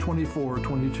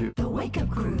2422. The Wake Up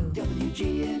Crew,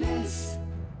 WGNS.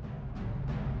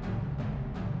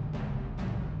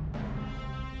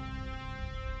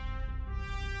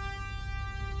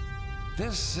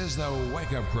 This is the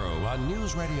Wake Up Crew on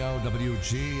News Radio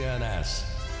WGNS.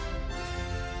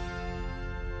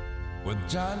 With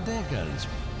John Dinkins,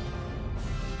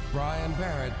 Brian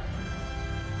Barrett,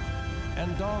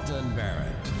 and Dalton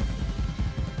Barrett.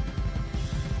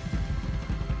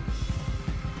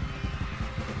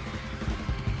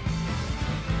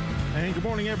 And good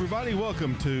morning, everybody.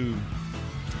 Welcome to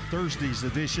Thursday's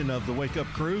edition of the Wake Up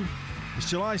Crew. It's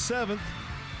July 7th,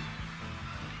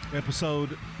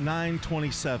 episode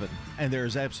 927, and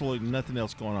there's absolutely nothing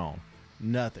else going on.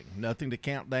 Nothing to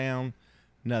count down,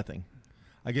 nothing.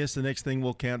 I guess the next thing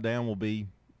we'll count down will be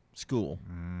school.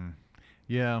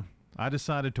 Yeah, I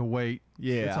decided to wait.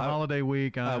 Yeah, it's a holiday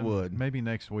week. I would. Maybe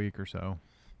next week or so.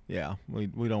 Yeah, we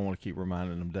don't want to keep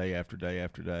reminding them day after day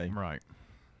after day. Right.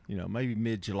 You know, maybe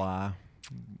mid-July,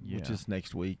 which Yeah. is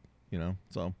next week, you know.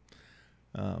 So,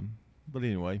 but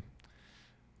anyway,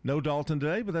 no Dalton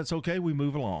today, but that's okay. We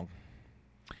move along.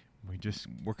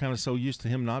 We're kind of so used to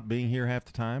him not being here half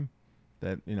the time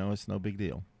that, you know, it's no big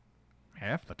deal.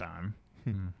 Half the time.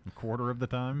 A quarter of the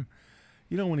time.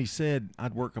 You know, when he said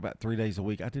I'd work about 3 days a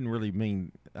week, I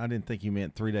didn't think he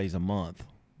meant 3 days a month.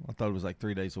 I thought it was like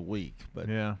 3 days a week, but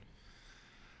Yeah.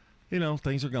 you know,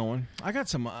 things are going. I got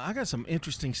some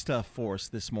interesting stuff for us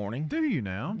this morning. Do you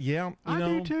now? Yeah, I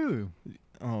do too.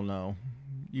 Oh no,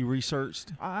 you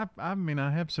researched? I mean,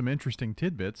 I have some interesting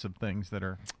tidbits of things that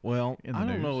are. Well, In the I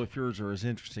don't know news. if yours are as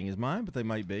interesting as mine, but they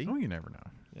might be. Oh, you never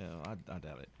know. Yeah, I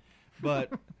doubt it.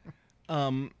 But,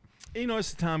 you know,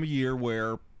 it's the time of year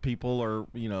where people are,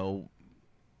 you know,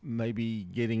 maybe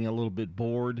getting a little bit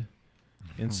bored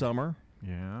in summer,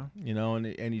 Yeah. you know,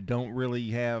 and you don't really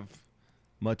have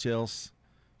much else,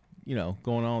 you know,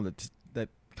 going on that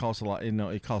costs a lot. You know,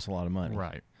 it costs a lot of money.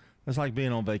 Right. It's like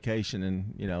being on vacation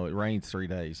and, you know, it rains 3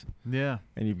 days Yeah.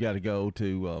 and you've got to go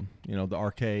to, you know, the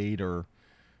arcade or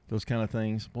those kind of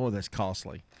things. Boy, that's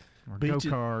costly. Or Beach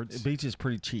go-karts. Beach is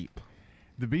pretty cheap.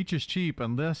 The beach is cheap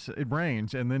unless it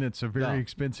rains, and then it's a very Yeah.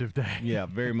 expensive day. Yeah,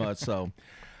 very much so.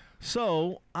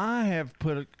 So I have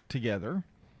put it together.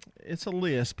 It's a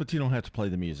list, but you don't have to play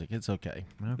the music. It's okay.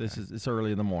 Okay. It's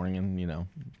early in the morning, and you know,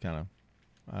 kind of.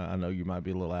 I know you might be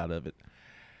a little out of it.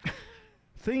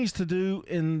 Things to do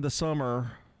in the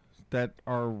summer that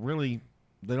are really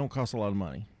they don't cost a lot of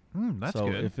money. That's so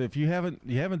good. if you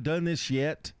haven't done this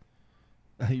yet,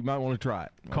 you might want to try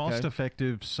it. okay?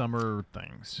 Cost-effective summer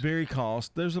things. Very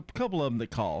cost. There's a couple of them that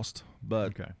cost,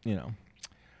 but Okay. you know,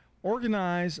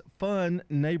 organize fun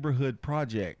neighborhood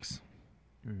projects.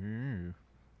 Ooh.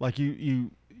 Like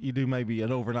you do maybe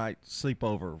an overnight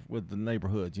sleepover with the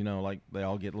neighborhoods. You know, like they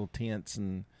all get little tents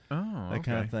and Oh, that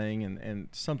kind of okay. thing, and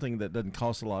something that doesn't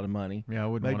cost a lot of money. Yeah, I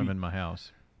wouldn't want Maybe- them in my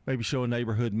house. Maybe show a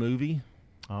neighborhood movie.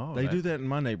 Oh, They do that in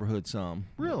my neighborhood some.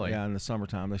 Really? Yeah, in the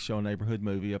summertime they show a neighborhood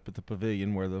movie up at the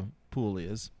pavilion where the pool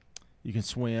is. You can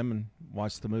swim and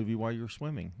watch the movie while you're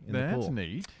swimming in the That's pool.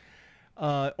 neat.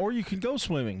 Or you can go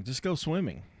swimming. Just go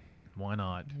swimming. Why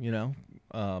not? You know.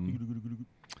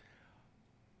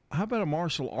 How about a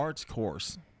martial arts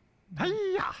course?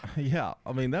 Hi-ya! Yeah,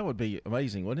 I mean that would be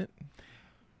amazing, wouldn't it?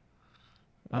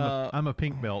 I'm a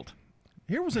pink belt.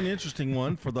 Here was an interesting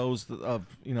one for those of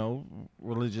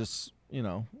religious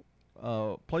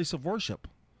place of worship.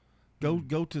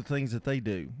 Go to things that they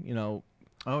do. You know,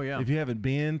 Oh yeah. if you haven't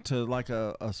been to like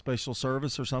a special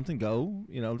service or something, go.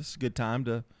 You know, this is a good time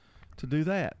to do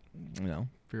that. You know,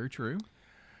 Very true.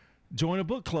 join a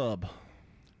book club.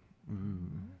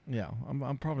 Yeah,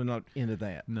 I'm probably not into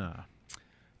that. Nah.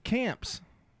 Camps.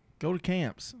 Go to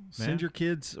camps. Send Yeah. your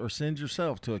kids or send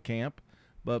yourself to a camp,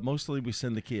 but mostly we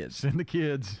send the kids. Send the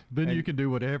kids. Then And you can do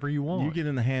whatever you want. You get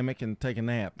in the hammock and take a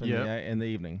nap in, Yep. in the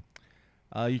evening.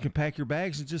 You can pack your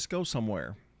bags and just go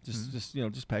somewhere.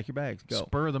 Just pack your bags. Go.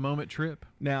 Spur of the moment trip.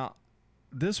 Now,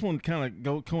 this one kind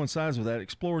of coincides with that.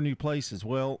 Explore new places.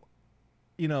 Well,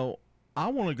 you know, I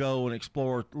want to go and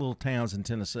explore little towns in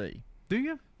Tennessee. Do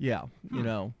you? Yeah, you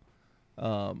know,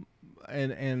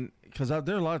 and because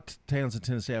there are a lot of towns in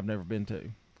Tennessee I've never been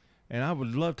to, and I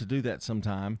would love to do that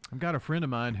sometime. I've got a friend of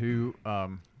mine who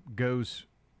goes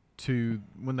to,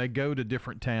 when they go to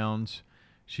different towns,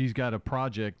 she's got a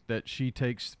project that she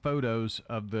takes photos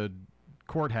of the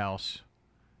courthouse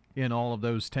in all of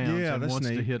those towns Yeah, and that's wants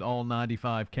to neat. hit all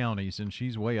 95 counties, and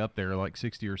she's way up there, like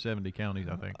 60 or 70 counties,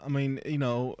 I think. I mean, you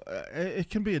know, it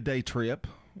can be a day trip,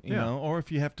 you Yeah. know, or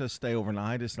if you have to stay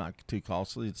overnight, it's not too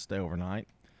costly to stay overnight.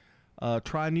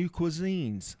 Try new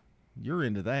cuisines. You're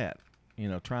into that, you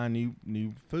know, try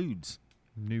new foods.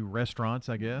 new restaurants,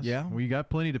 I guess. Yeah. Well, you got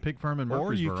plenty to pick from in Murfreesboro.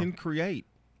 Or you can create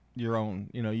your own.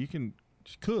 You can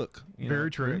cook.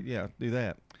 Very true. Yeah, do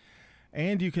that.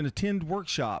 And you can attend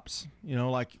workshops.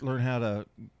 Like learn how to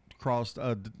cross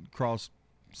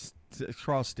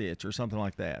stitch or something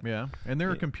like that. Yeah, and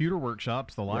there are computer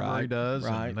workshops the library does.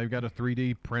 Right. And they've got a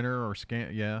 3D printer or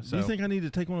scan. Yeah. So. Do you think I need to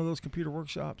take one of those computer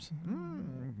workshops?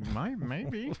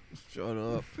 Maybe. Shut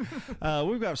up.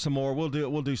 We've got some more. We'll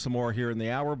do some more here in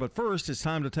the hour. But first, it's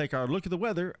time to take our look at the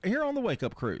weather here on the Wake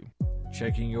Up Crew.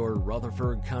 Checking your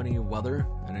Rutherford County weather,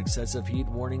 an excessive heat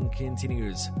warning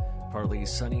continues. Partly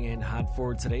sunny and hot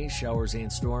for today. Showers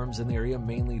and storms in the area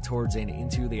mainly towards and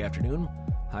into the afternoon.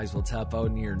 Highs will top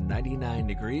out near 99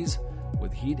 degrees,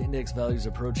 with heat index values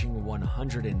approaching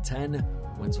 110,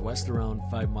 winds west around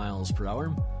 5 miles per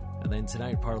hour. And then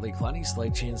tonight, partly cloudy,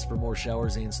 slight chance for more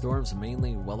showers and storms,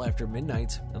 mainly well after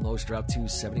midnight, and lows drop to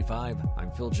 75.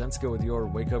 I'm Phil Jensko with your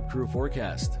Wake Up Crew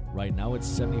forecast. Right now it's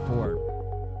 74.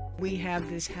 We have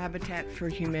this Habitat for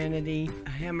Humanity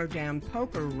Hammer Down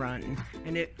Poker Run,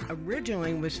 and it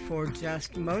originally was for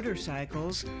just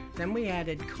motorcycles. Then we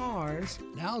added cars.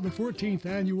 Now the 14th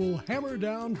annual Hammer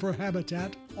Down for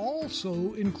Habitat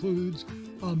also includes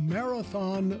a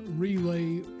marathon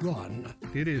relay run.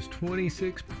 It is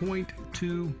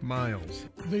 26.2 miles.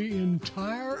 The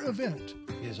entire event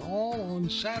is all on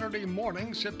Saturday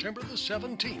morning, September the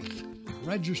 17th.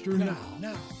 Register now.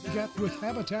 Get with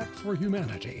Habitat for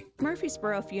Humanity.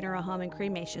 Murfreesboro Funeral Home and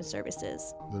Cremation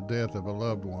Services. The death of a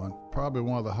loved one, probably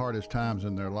one of the hardest times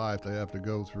in their life they have to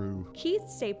go through. Keith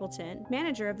Stapleton,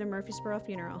 manager of the Murfreesboro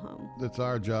Funeral Home. It's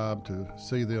our job to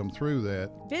see them through that.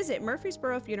 Visit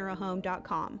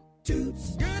murfreesborofuneralhome.com. Good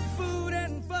food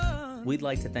and fun. We'd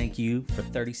like to thank you for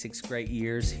 36 great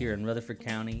years here in Rutherford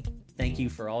County. Thank you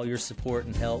for all your support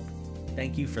and help.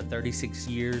 Thank you for 36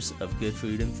 years of good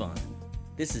food and fun.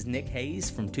 This is Nick Hayes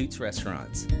from Toots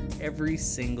Restaurants. Every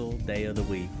single day of the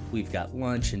week, we've got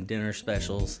lunch and dinner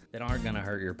specials that aren't going to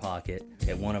hurt your pocket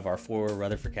at one of our 4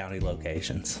 Rutherford County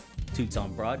locations. Toots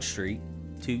on Broad Street,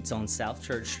 Toots on South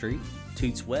Church Street,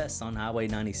 Toots West on Highway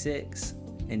 96,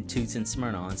 and Toots in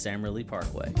Smyrna on Sam Ridley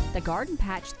Parkway. The Garden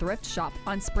Patch Thrift Shop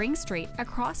on Spring Street,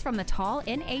 across from the tall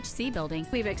NHC building.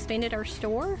 We've expanded our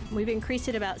store. We've increased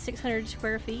it about 600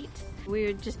 square feet. We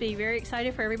would just be very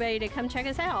excited for everybody to come check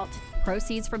us out.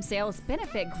 Proceeds from sales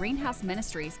benefit Greenhouse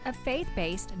Ministries, a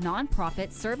faith-based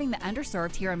nonprofit serving the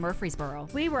underserved here in Murfreesboro.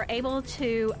 We were able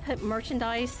to put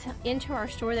merchandise into our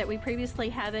store that we previously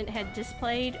haven't had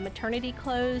displayed: maternity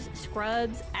clothes,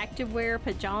 scrubs, activewear,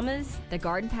 pajamas. The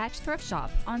Garden Patch Thrift Shop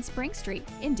on Spring Street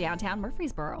in downtown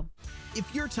Murfreesboro.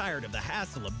 If you're tired of the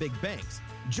hassle of big banks,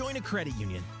 join a credit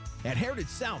union. At Heritage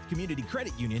South Community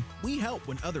Credit Union, we help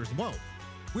when others won't.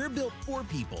 We're built for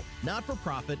people, not for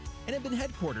profit, and have been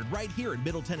headquartered right here in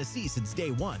Middle Tennessee since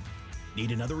day one.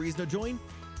 Need another reason to join?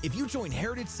 If you join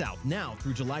Heritage South now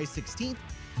through July 16th,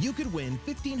 you could win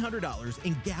 $1,500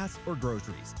 in gas or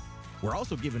groceries. We're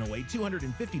also giving away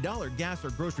 $250 gas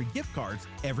or grocery gift cards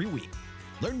every week.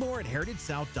 Learn more at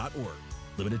heritagesouth.org.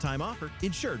 Limited time offer,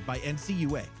 insured by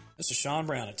NCUA. This is Sean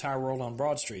Brown at Tire World on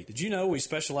Broad Street. Did you know we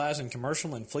specialize in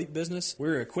commercial and fleet business?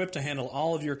 We're equipped to handle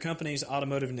all of your company's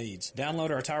automotive needs.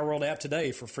 Download our Tire World app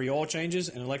today for free oil changes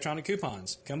and electronic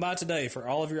coupons. Come by today for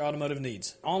all of your automotive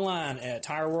needs. Online at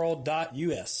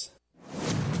tireworld.us.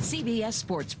 CBS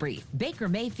Sports Brief. Baker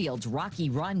Mayfield's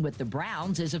rocky run with the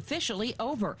Browns is officially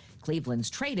over. Cleveland's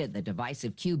traded the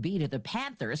divisive QB to the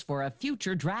Panthers for a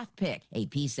future draft pick.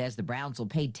 AP says the Browns will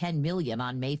pay $10 million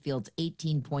on Mayfield's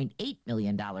 $18.8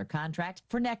 million contract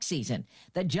for next season.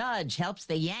 The Judge helps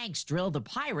the Yanks drill the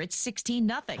Pirates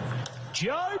 16-0.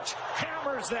 Judge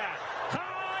hammers that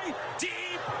high, deep,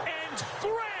 and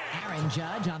grand. Aaron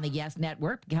Judge on the Yes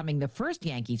Network becoming the first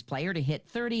Yankees player to hit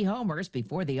 30 homers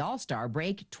before the All-Star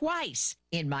break twice.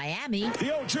 In Miami, the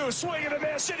 0-2 swing and a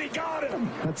miss, and he got him.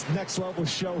 That's next level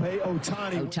Shohei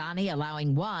Ohtani. Ohtani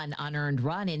allowing one unearned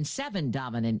run in 7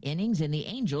 dominant innings in the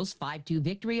Angels' 5-2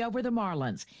 victory over the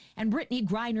Marlins. And Brittany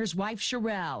Griner's wife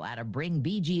Sherelle at a Bring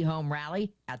BG home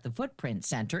rally at the Footprint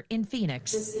Center in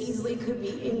Phoenix. This easily could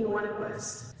be any one of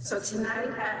us. So tonight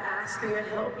I ask for your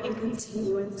help in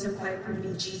continuing to fight for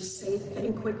BG's safe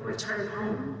and quick return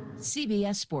home.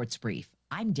 CBS Sports Brief.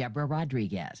 I'm Deborah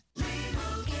Rodriguez.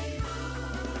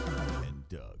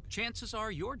 Chances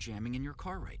are you're jamming in your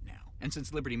car right now. And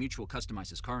since Liberty Mutual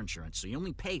customizes car insurance so you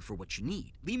only pay for what you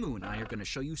need, Limu and I are going to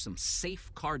show you some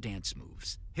safe car dance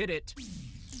moves. Hit it.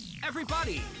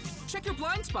 Everybody, check your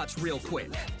blind spots real quick.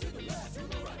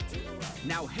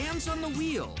 Now hands on the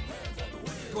wheel.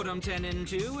 Put them 10 in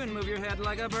 2 and move your head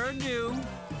like a bird do.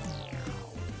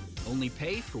 Only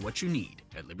pay for what you need.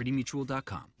 at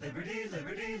libertymutual.com. Liberty,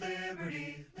 liberty,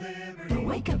 liberty, liberty. The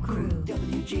Wake Up Crew,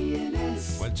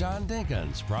 WGNS. With John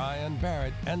Dinkins, Brian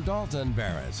Barrett, and Dalton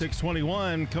Barrett.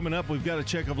 621 coming up. We've got a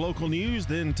check of local news,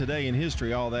 then today in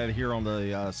history, all that here on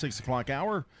the 6 o'clock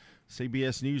hour.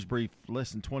 CBS News Brief,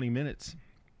 less than 20 minutes.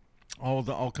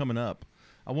 All coming up.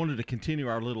 I wanted to continue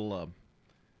our little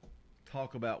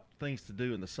talk about things to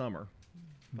do in the summer.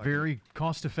 Very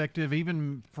cost-effective,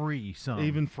 even free some.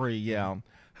 Even free, yeah.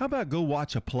 How about go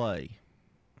watch a play?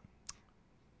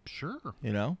 Sure.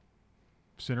 You know?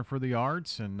 Center for the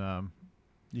Arts, and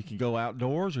you can go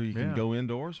outdoors or you can go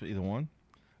indoors, either one.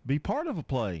 Be part of a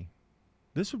play.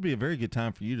 This would be a very good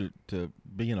time for you to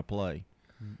be in a play.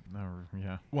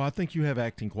 Yeah. Well, I think you have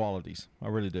acting qualities. I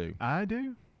really do. I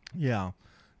do? Yeah.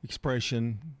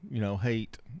 Expression,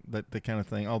 hate, that kind of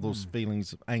thing. All those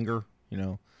feelings of anger,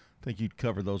 I think you'd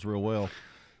cover those real well.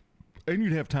 And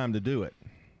you'd have time to do it.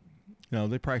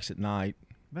 They practice at night.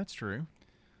 That's true.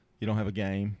 You don't have a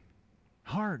game.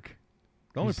 Hark.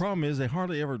 The only problem is they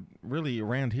hardly ever really,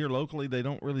 around here locally, they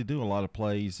don't really do a lot of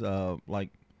plays like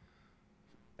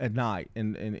at night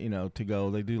and to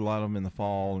go. They do a lot of them in the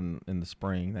fall and in the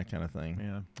spring, that kind of thing.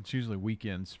 Yeah, it's usually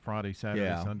weekends, Friday,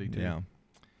 Saturday, Sunday too. Yeah.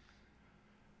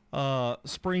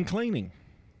 Spring cleaning.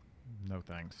 No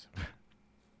thanks.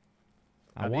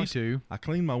 I need to. I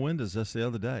cleaned my windows just the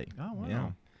other day. Oh, wow.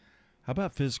 Yeah. How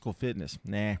about physical fitness?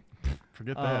 Nah.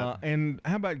 Forget that. And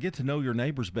how about get to know your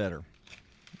neighbors better?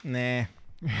 Nah.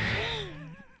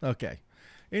 Okay.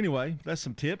 Anyway, that's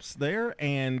some tips there.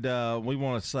 And we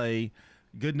want to say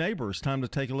good neighbors. Time to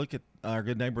take a look at our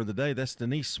good neighbor of the day. That's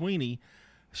Denise Sweeney.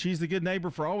 She's the good neighbor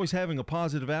for always having a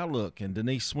positive outlook. And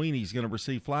Denise Sweeney is going to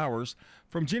receive flowers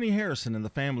from Jenny Harrison and the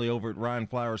family over at Ryan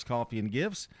Flowers Coffee and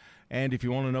Gifts. And if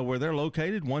you want to know where they're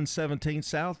located, 117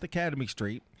 South Academy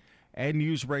Street at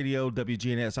News Radio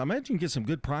WGNS. I imagine you can get some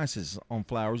good prices on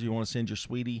flowers. You want to send your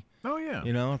sweetie. Oh,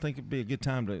 yeah. I think it'd be a good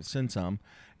time to send some.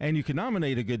 And you can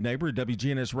nominate a good neighbor at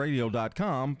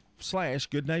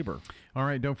WGNSradio.com/good neighbor. All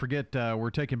right, don't forget, we're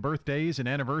taking birthdays and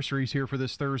anniversaries here for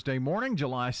this Thursday morning,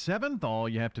 July 7th. All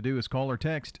you have to do is call or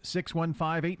text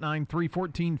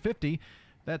 615-893-1450.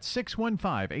 That's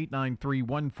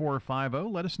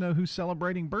 615-893-1450. Let us know who's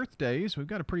celebrating birthdays. We've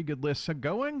got a pretty good list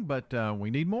going, but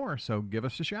we need more, so give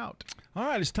us a shout. All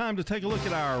right, it's time to take a look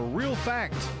at our real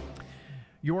fact.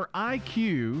 Your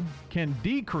IQ can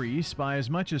decrease by as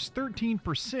much as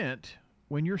 13%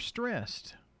 when you're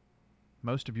stressed.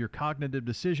 Most of your cognitive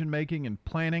decision-making and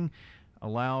planning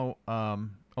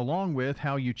along with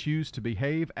how you choose to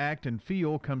behave, act, and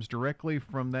feel comes directly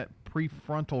from that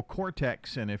prefrontal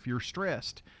cortex. And if you're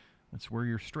stressed, that's where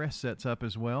your stress sets up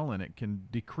as well, and it can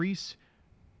decrease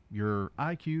your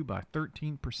IQ by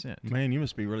 13%. Man, you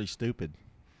must be really stupid.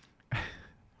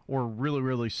 Or really,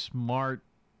 really smart,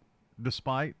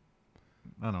 despite,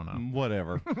 I don't know.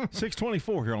 Whatever.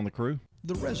 624 here on the crew.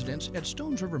 The residents at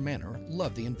Stones River Manor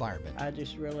love the environment. I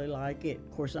just really like it.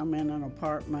 Of course, I'm in an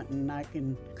apartment and I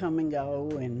can come and go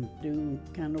and do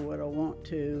kind of what I want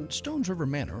to. Stones River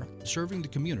Manor, serving the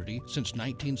community since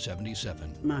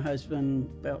 1977. My husband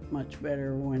felt much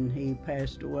better when he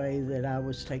passed away that I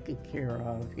was taken care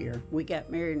of here. We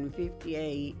got married in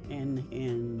 58 and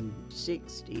in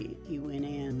 60 he went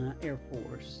in Air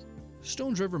Force.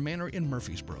 Stones River Manor in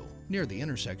Murfreesboro, near the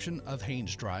intersection of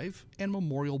Haynes Drive and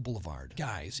Memorial Boulevard.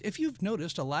 Guys, if you've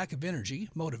noticed a lack of energy,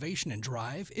 motivation, and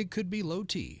drive, it could be low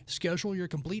T. Schedule your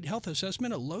complete health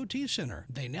assessment at Low T Center.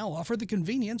 They now offer the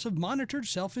convenience of monitored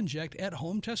self-inject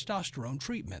at-home testosterone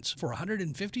treatments for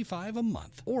 $155 a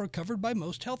month, or covered by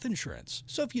most health insurance.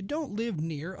 So if you don't live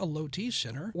near a Low T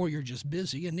Center, or you're just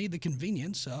busy and need the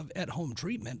convenience of at-home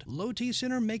treatment, Low T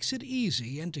Center makes it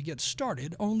easy, and to get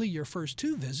started, only your first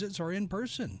 2 visits are in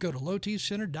person. Go to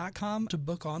lowtcenter.com to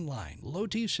book online. Low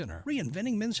T Center,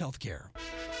 reinventing men's healthcare.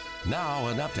 Now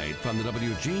an update from the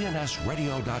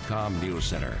WGNSradio.com News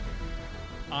Center.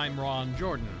 I'm Ron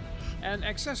Jordan. An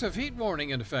excessive heat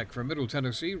warning in effect for Middle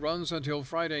Tennessee runs until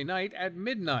Friday night at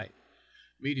midnight.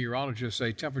 Meteorologists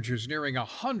say temperatures nearing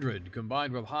 100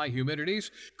 combined with high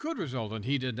humidities could result in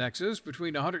heat indexes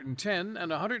between 110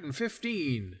 and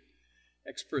 115.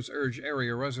 Experts urge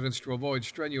area residents to avoid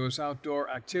strenuous outdoor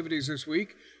activities this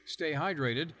week, stay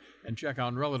hydrated, and check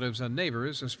on relatives and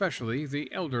neighbors, especially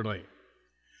the elderly.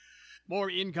 More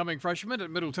incoming freshmen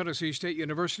at Middle Tennessee State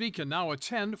University can now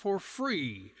attend for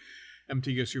free.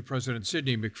 MTSU President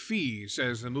Sidney McPhee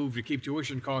says the move to keep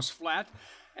tuition costs flat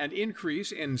and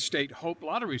increase in state Hope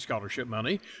Lottery scholarship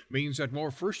money means that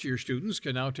more first-year students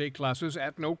can now take classes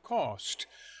at no cost.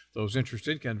 Those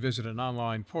interested can visit an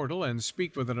online portal and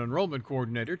speak with an enrollment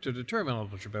coordinator to determine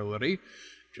eligibility.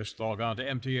 Just log on to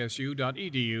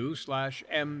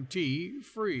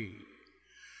mtsu.edu/mtfree.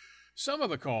 Some of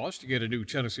the cost to get a new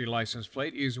Tennessee license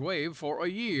plate is waived for a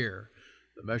year.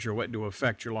 The measure went into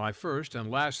effect July 1st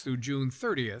and lasts through June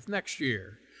 30th next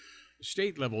year. The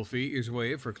state-level fee is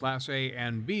waived for Class A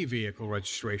and B vehicle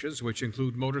registrations, which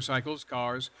include motorcycles,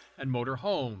 cars, and motor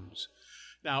homes.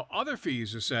 Now, other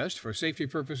fees assessed for safety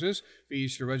purposes,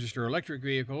 fees to register electric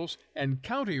vehicles, and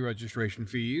county registration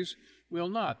fees will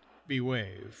not be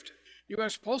waived.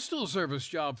 U.S. Postal Service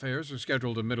job fairs are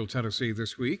scheduled in Middle Tennessee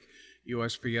this week.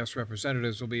 USPS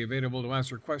representatives will be available to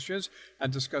answer questions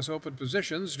and discuss open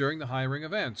positions during the hiring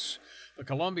events. The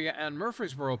Columbia and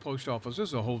Murfreesboro post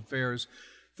offices will hold fairs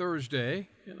Thursday,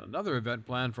 and another event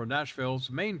planned for Nashville's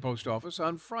main post office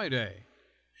on Friday.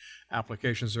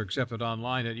 Applications are accepted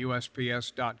online at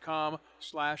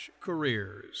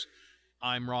usps.com/careers.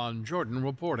 I'm Ron Jordan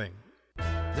reporting.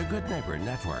 The Good Neighbor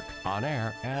Network, on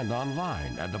air and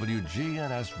online at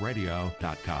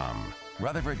WGNSradio.com.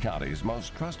 Rutherford County's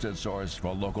most trusted source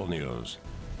for local news.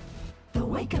 The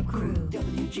Wake Up Crew,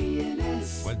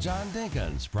 WGNS. With John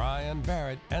Dinkins, Brian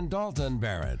Barrett, and Dalton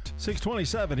Barrett.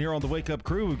 6:27 here on the Wake Up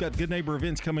Crew. We've got Good Neighbor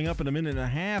events coming up in a minute and a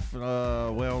half.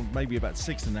 Well, maybe about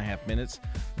 6.5 minutes.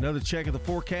 Another check of the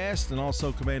forecast, and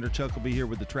also Commander Chuck will be here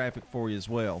with the traffic for you as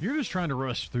well. You're just trying to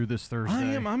rush through this Thursday. I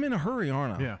am. I'm in a hurry,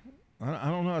 aren't I? Yeah. I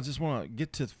don't know. I just want to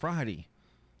get to Friday.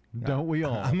 Don't we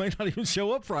all? I may not even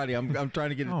show up Friday. I'm trying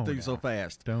to get it through so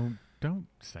fast. Don't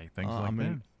say things like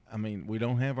that. I mean, we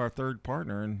don't have our third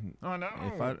partner, and I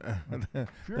know.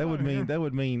 That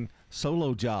would mean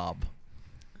solo job.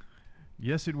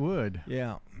 Yes, it would.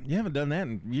 Yeah, you haven't done that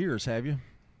in years, have you?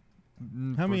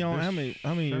 How many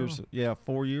years? Yeah,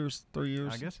 4 years, 3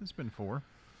 years. I guess it's been 4.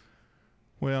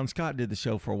 Well, and Scott did the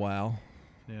show for a while.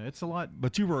 Yeah, it's a lot.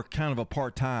 But you were kind of a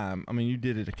part-time. I mean, you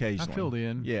did it occasionally. I filled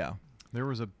in. Yeah. There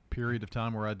was a period of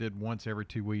time where I did once every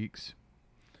 2 weeks.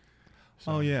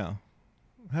 So. Oh, yeah.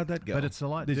 How'd that go? But it's a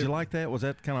lot. Did you like that? Was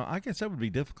that kind of? I guess that would be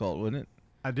difficult, wouldn't it?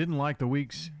 I didn't like the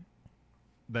weeks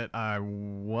that I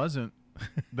wasn't,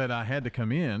 that I had to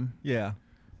come in. Yeah.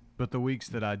 But the weeks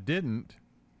that I didn't,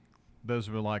 those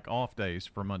were like off days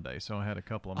for Monday. So I had a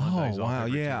couple of Mondays off. Oh wow,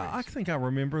 every 2 yeah. weeks. I think I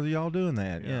remember y'all doing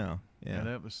that. Yeah. And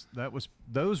that was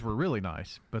those were really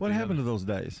nice. But what happened to those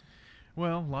days?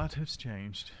 Well, a lot has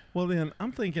changed. Well, then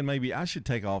I'm thinking maybe I should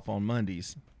take off on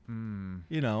Mondays.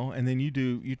 You know, and then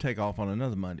you take off on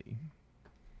another Monday.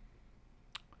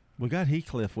 We got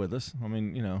Heathcliff with us. I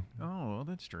mean, you know. Oh, well,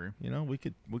 that's true. You know, we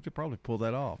could probably pull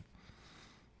that off.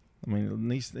 I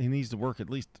mean, he needs to work at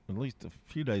least a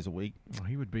few days a week. Well,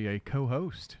 he would be a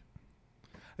co-host.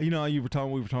 You know, we were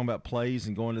talking about plays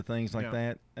and going to things like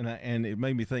that, and it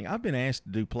made me think. I've been asked to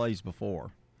do plays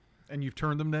before. And you've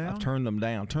turned them down? I've turned them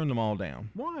down. Turned them all down.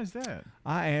 Why is that?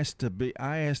 I asked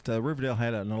Riverdale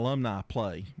had an alumni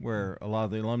play where a lot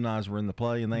of the alumni were in the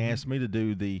play, and they asked me to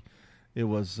do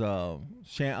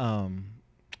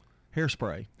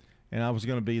Hairspray, and I was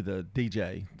going to be the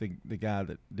DJ, the guy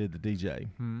that did the DJ.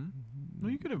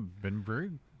 Well, you could have been very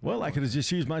well. I could have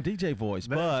just used my DJ voice.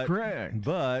 That's correct.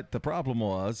 But the problem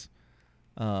was,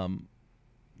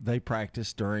 they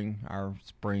practiced during our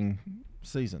spring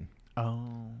season.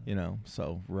 Oh, you know,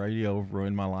 so radio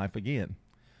ruined my life again.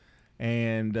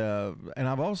 And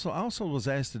I also was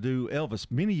asked to do Elvis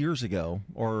many years ago,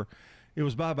 or it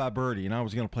was Bye Bye Birdie, and I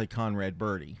was going to play Conrad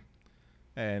Birdie,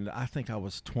 and I think I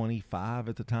was 25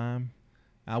 at the time.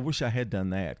 I wish I had done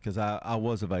that because I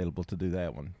was available to do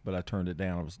that one, but I turned it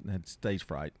down. I had stage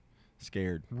fright,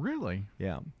 scared. Really?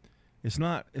 Yeah. It's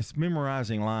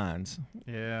memorizing lines.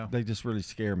 Yeah. They just really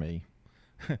scare me.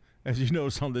 As you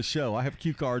notice on this show, I have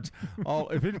cue cards.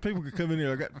 If any people could come in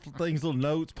here, I got things, little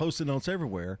notes, post-it notes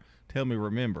everywhere. Tell me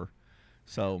remember.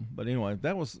 So, but anyway,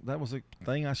 that was a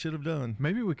thing I should have done.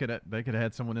 Maybe they could have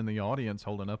had someone in the audience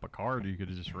holding up a card. You could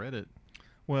have just read it.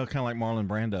 Well, kind of like Marlon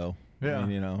Brando. Yeah. I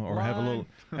mean, you know, or have a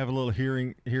little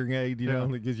hearing aid, you know,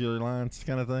 that gives you your lines,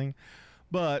 kind of thing.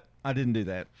 But I didn't do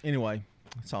that. Anyway,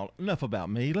 that's all. Enough about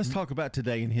me. Let's talk about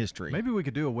today in history. Maybe we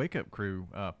could do a Wake Up Crew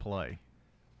play.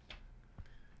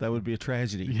 That would be a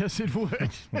tragedy. Yes, it would.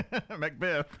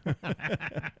 Macbeth.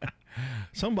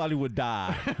 Somebody would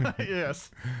die.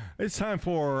 Yes. It's time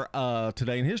for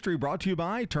Today in History, brought to you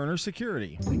by Turner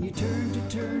Security. When you turn to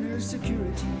Turner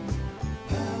Security,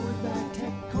 powered by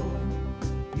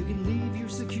TechCore, you can leave your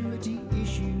security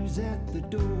issues at the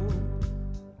door.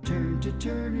 Turn to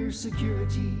Turner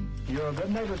Security. Your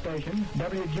Good Neighbor station,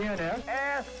 WGNS.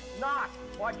 Ask not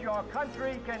what your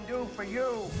country can do for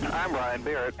you. I'm Brian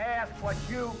Barrett. Ask what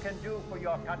you can do for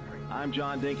your country. I'm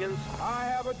John Dinkins. I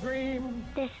have a dream.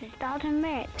 This is Dalton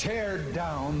Merritt. Tear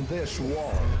down this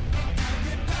wall.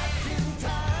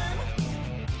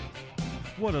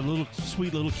 What a little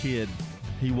sweet little kid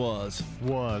he was.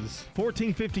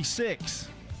 1456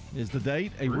 is the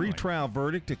date. A retrial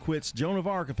verdict acquits Joan of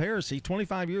Arc of heresy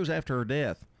 25 years after her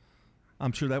death.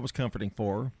 I'm sure that was comforting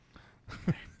for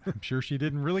her. I'm sure she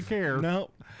didn't really care. No.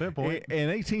 At that point. In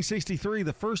 1863,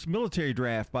 the first military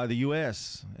draft by the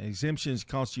U.S. Exemptions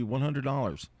cost you $100.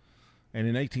 And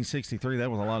in 1863, that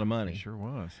was a lot of money. It sure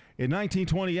was. In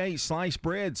 1928, sliced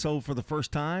bread sold for the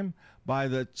first time by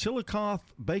the Chillicothe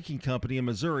Baking Company in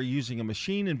Missouri using a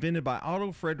machine invented by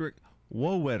Otto Frederick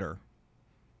Wowetter.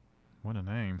 What a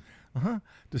name.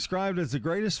 Described as the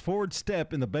greatest forward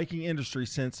step in the baking industry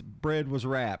since bread was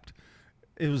wrapped.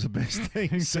 It was the best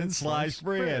thing since sliced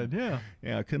bread. Yeah.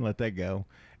 Yeah, I couldn't let that go.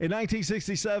 In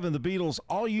 1967, the Beatles'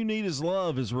 All You Need Is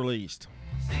Love is released.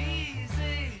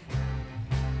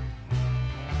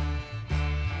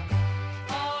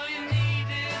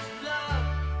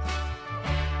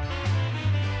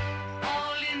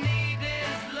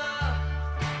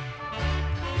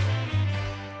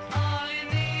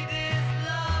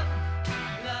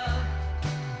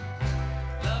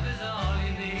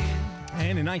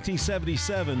 And in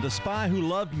 1977, The Spy Who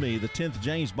Loved Me, the 10th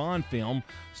James Bond film,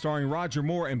 starring Roger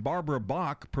Moore and Barbara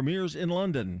Bach, premieres in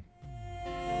London.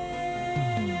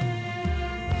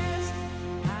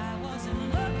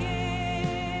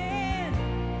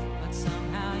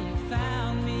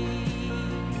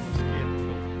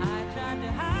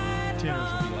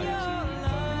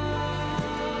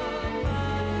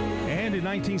 And in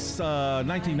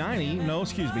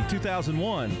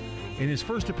 2001, in his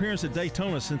first appearance at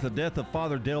Daytona since the death of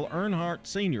Father Dale Earnhardt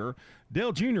Sr.,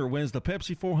 Dale Jr. wins the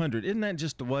Pepsi 400. Isn't that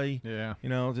just the way? Yeah. You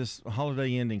know, just a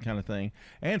holiday ending kind of thing.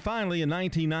 And finally, in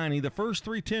 1990, the first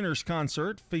Three Tenors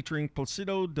concert featuring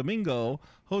Placido Domingo,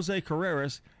 Jose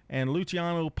Carreras, and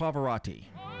Luciano Pavarotti.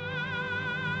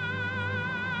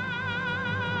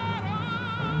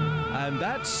 And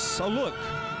that's a look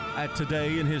at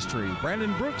today in history.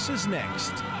 Brandon Brooks is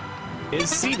next. Is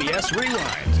CBS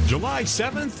Rewind. July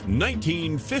 7th,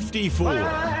 1954.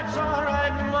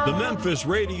 The Memphis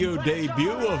radio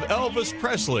debut of Elvis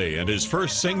Presley and his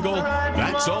first single,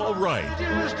 That's All Right.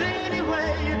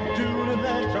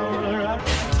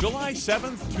 July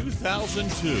 7th,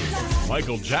 2002.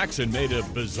 Michael Jackson made a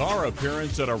bizarre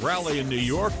appearance at a rally in New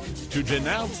York to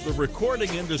denounce the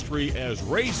recording industry as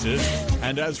racist.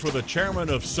 And as for the chairman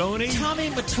of Sony, Tommy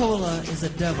Mottola is a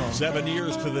devil. 7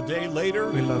 years to the day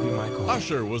later, We love you, Michael.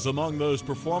 Usher was among those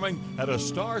performing at a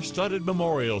star-studded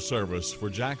memorial service for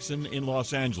Jackson in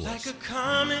Los Angeles. Like a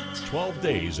comet. 12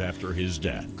 days after his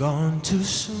death. Gone too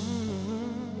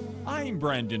soon. I'm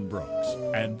Brandon Brooks,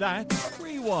 and that's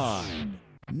Rewind.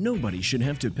 Nobody should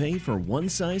have to pay for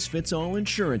one-size-fits-all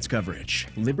insurance coverage.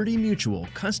 Liberty Mutual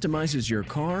customizes your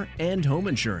car and home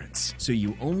insurance, so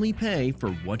you only pay for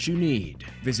what you need.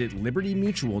 Visit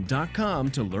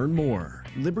libertymutual.com to learn more.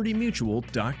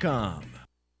 libertymutual.com.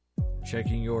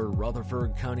 Checking your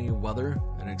Rutherford County weather,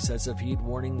 an excessive heat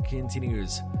warning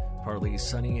continues. Partly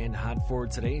sunny and hot for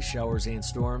today. Showers and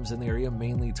storms in the area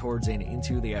mainly towards and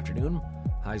into the afternoon.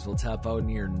 Highs will top out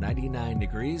near 99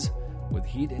 degrees. With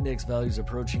heat index values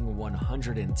approaching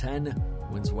 110,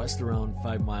 winds west around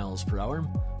 5 miles per hour.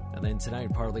 And then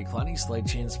tonight, partly cloudy, slight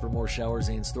chance for more showers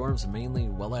and storms, mainly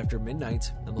well after midnight,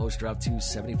 and lows drop to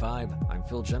 75. I'm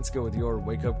Phil Jensko with your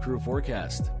Wake Up Crew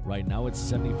forecast. Right now, it's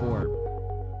 74.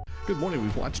 Good morning.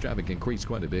 We've watched traffic increase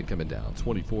quite a bit coming down.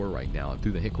 24 right now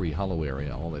through the Hickory Hollow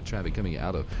area. All that traffic coming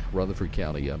out of Rutherford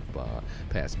County up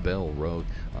past Bell Road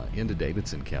into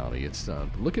Davidson County. It's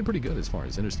looking pretty good as far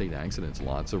as interstate accidents.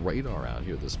 Lots of radar out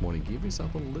here this morning. Give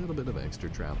yourself a little bit of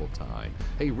extra travel time.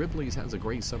 Hey, Ripley's has a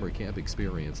great summer camp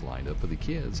experience lined up for the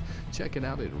kids. Check it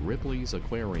out at Ripley's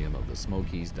Aquarium of the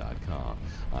Smokies.com.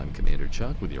 I'm Commander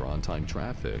Chuck with your on-time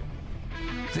traffic.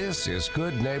 This is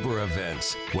Good Neighbor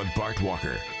Events with Bart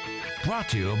Walker. Brought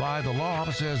to you by the law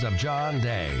offices of John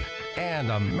Day and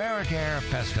AmeriCare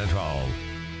Pest Control.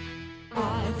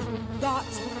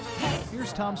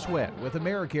 Here's Tom Sweat with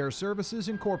AmeriCare Services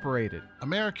Incorporated.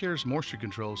 AmeriCare's moisture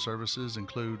control services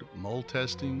include mold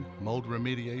testing, mold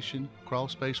remediation, crawl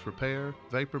space repair,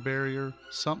 vapor barrier,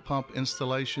 sump pump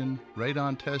installation,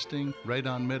 radon testing,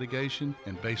 radon mitigation,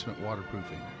 and basement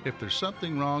waterproofing. If there's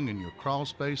something wrong in your crawl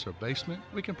space or basement,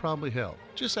 we can probably help.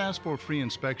 Just ask for a free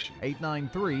inspection.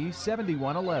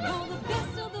 893-7111.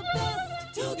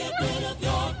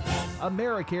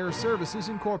 AmeriCare Services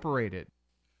Incorporated.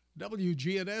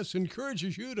 WGNS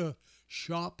encourages you to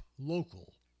shop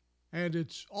local. And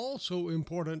it's also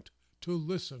important to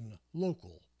listen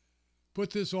local. Put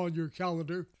this on your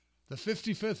calendar. The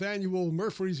 55th Annual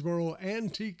Murfreesboro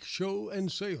Antique Show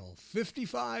and Sale.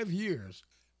 55 years.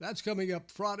 That's coming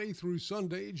up Friday through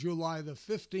Sunday, July the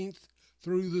 15th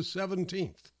through the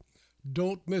 17th.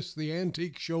 Don't miss the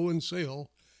antique show and sale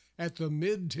at the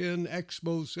Mid-10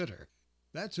 Expo Center.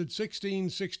 That's at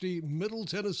 1660 Middle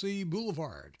Tennessee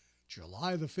Boulevard,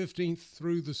 July the 15th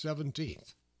through the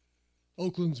 17th.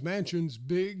 Oakland's Mansion's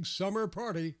big summer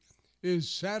party is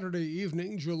Saturday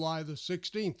evening, July the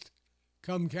 16th.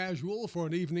 Come casual for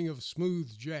an evening of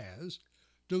smooth jazz,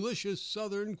 delicious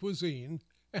southern cuisine,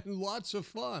 and lots of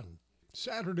fun.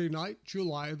 Saturday night,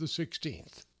 July the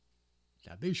 16th.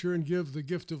 Now be sure and give the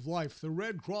gift of life. The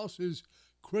Red Cross is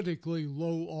critically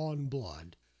low on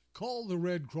blood. Call the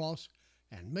Red Cross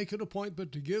and make an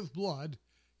appointment to give blood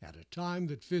at a time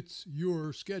that fits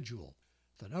your schedule.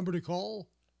 The number to call,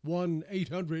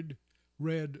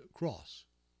 1-800-RED-CROSS.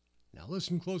 Now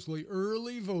listen closely.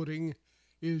 Early voting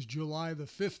is July the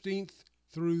 15th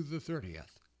through the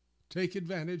 30th. Take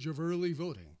advantage of early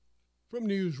voting. From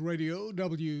News Radio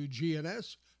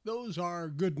WGNS, those are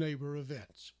Good Neighbor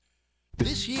events.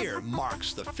 This year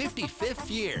marks the 55th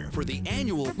year for the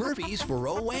annual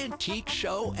Murfreesboro Antique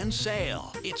Show and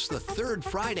Sale. It's the third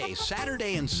Friday,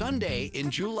 Saturday, and Sunday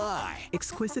in July.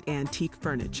 Exquisite antique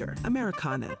furniture,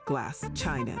 Americana, glass,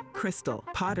 china, crystal,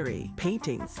 pottery,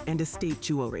 paintings, and estate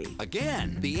jewelry.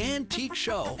 Again, the Antique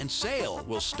Show and Sale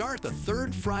will start the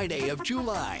third Friday of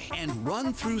July and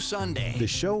run through Sunday. The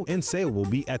show and sale will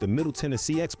be at the Middle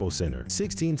Tennessee Expo Center,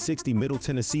 1660 Middle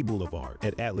Tennessee Boulevard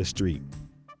at Atlas Street.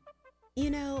 You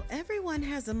know, everyone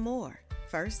has a more.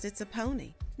 First, it's a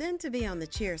pony. Then to be on the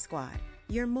cheer squad.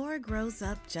 Your more grows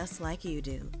up just like you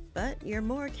do. But your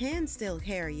more can still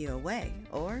carry you away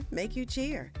or make you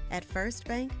cheer. At First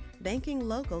Bank, banking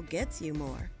local gets you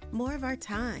more. More of our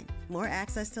time, more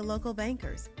access to local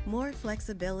bankers, more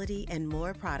flexibility, and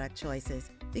more product choices.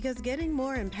 Because getting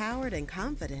more empowered and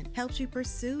confident helps you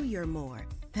pursue your more.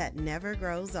 That never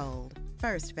grows old.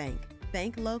 First Bank.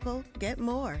 Bank local, get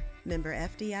more. Member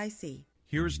FDIC.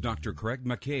 Here's Dr. Craig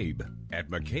McCabe at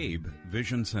McCabe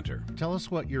Vision Center. Tell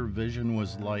us what your vision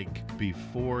was like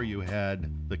before you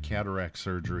had the cataract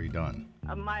surgery done.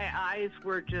 My eyes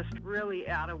were just really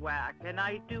out of whack, and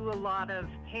I do a lot of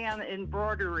hand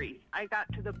embroidery. I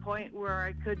got to the point where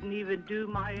I couldn't even do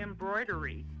my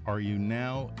embroidery. Are you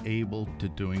now able to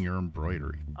doing your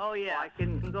embroidery? Oh yeah, I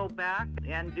can go back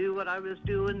and do what I was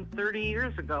doing 30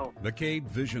 years ago. McCabe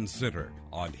Vision Center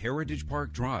on Heritage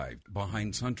Park Drive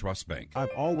behind SunTrust Bank.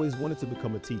 I've always wanted to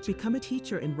become a teacher. Become a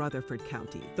teacher in Rutherford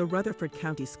County. The Rutherford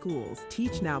County Schools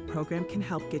Teach Now program can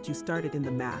help get you started in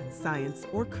the math, science,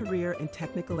 or career and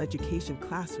technical education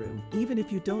classroom, even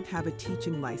if you don't have a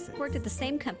teaching license. Worked at the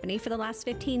same company for the last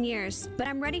 15 years, but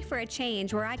I'm ready for a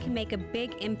change where I can make a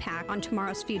big impact on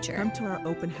tomorrow's future. Come to our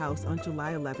open house on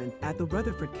July 11th at the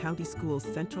Rutherford County Schools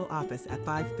Central Office at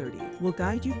 5:30. We'll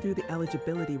guide you through the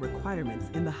eligibility requirements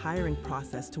and the hiring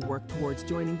process to work towards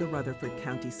joining the Rutherford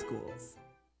County Schools.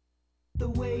 The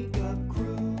Wake Up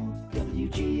Crew,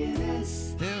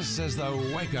 WGNS. This is the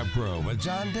Wake Up Crew with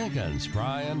John Dinkins,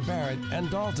 Brian Barrett, and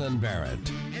Dalton Barrett.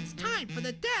 It's time for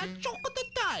the dad joke of the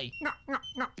day.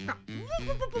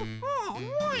 Oh,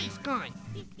 nice guy.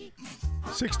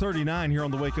 6:39 here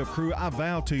on the Wake Up Crew. I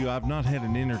vow to you, I've not had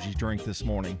an energy drink this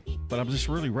morning, but I'm just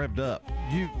really revved up.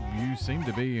 You seem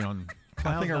to be on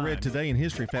I think I read today in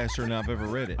history faster than I've ever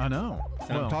read it. I know.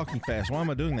 And I'm talking fast. Why am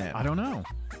I doing that? I don't know.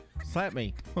 Slap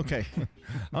me. Okay.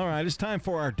 All right. It's time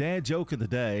for our dad joke of the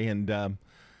day. And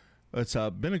it's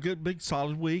been a good, big,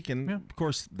 solid week. And, of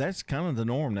course, that's kind of the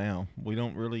norm now. We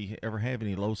don't really ever have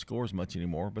any low scores much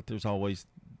anymore. But there's always,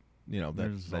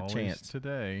 that chance.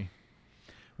 Today.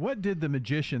 What did the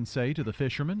magician say to the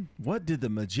fisherman? What did the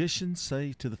magician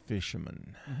say to the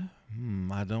fisherman?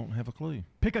 I don't have a clue.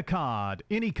 Pick a cod.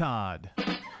 Any cod.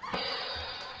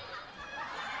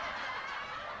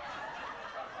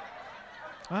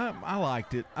 I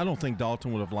liked it. I don't think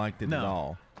Dalton would have liked it at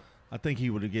all. I think he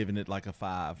would have given it like a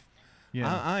 5.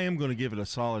 Yeah. I am going to give it a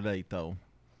solid 8, though.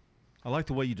 I like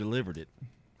the way you delivered it,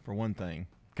 for one thing.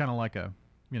 Kind of like a,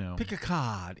 Pick a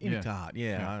cod. Any cod.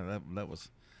 Yeah.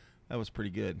 That was pretty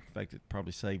good. In fact, it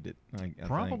probably saved it. I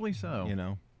Probably think,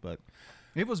 so. But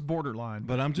it was borderline.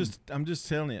 But I'm just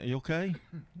telling you. You okay?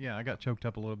 Yeah, I got choked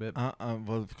up a little bit.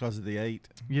 Well, because of the 8.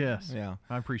 Yes. Yeah.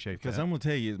 I appreciate that. Because I'm going to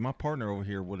tell you, my partner over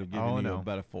here would have given you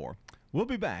about a 4. We'll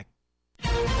be back.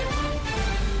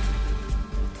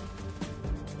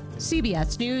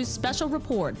 CBS News special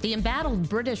report. The embattled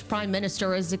British Prime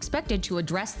Minister is expected to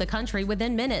address the country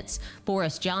within minutes.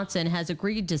 Boris Johnson has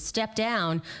agreed to step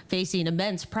down, facing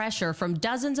immense pressure from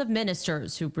dozens of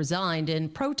ministers who resigned in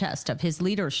protest of his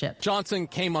leadership. Johnson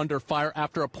came under fire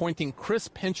after appointing Chris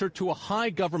Pincher to a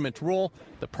high government role.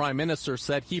 The Prime Minister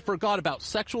said he forgot about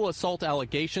sexual assault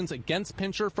allegations against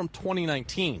Pincher from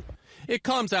 2019. It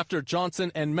comes after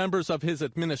Johnson and members of his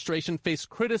administration faced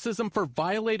criticism for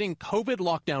violating COVID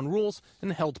lockdown rules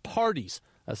and held parties,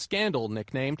 a scandal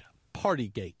nicknamed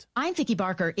Partygate. I'm Vicky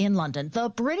Barker in London. The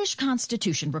British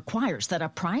Constitution requires that a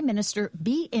Prime Minister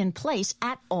be in place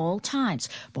at all times.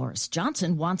 Boris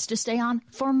Johnson wants to stay on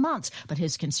for months, but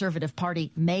his Conservative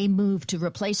Party may move to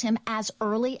replace him as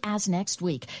early as next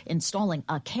week, installing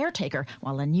a caretaker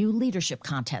while a new leadership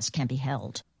contest can be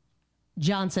held.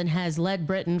 Johnson has led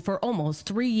Britain for almost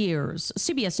 3 years.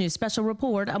 CBS News special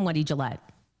report. I'm Wendy Gillette.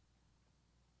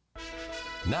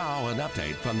 Now an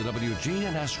update from the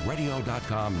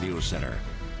WGNSradio.com News Center.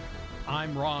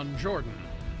 I'm Ron Jordan.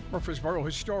 Murfreesboro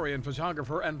historian,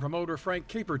 photographer, and promoter Frank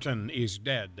Caperton is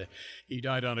dead. He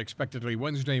died unexpectedly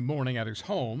Wednesday morning at his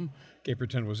home.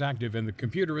 Caperton was active in the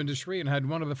computer industry and had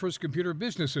one of the first computer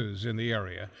businesses in the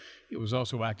area. He was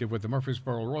also active with the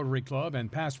Murfreesboro Rotary Club and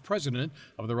past president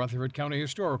of the Rutherford County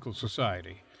Historical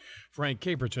Society. Frank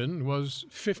Caperton was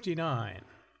 59.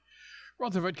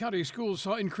 Rutherford County Schools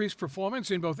saw increased performance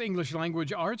in both English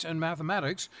language arts and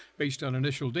mathematics based on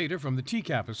initial data from the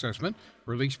TCAP assessment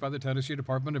released by the Tennessee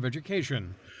Department of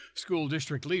Education. School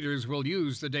district leaders will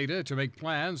use the data to make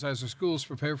plans as the schools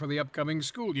prepare for the upcoming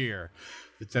school year.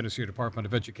 The Tennessee Department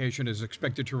of Education is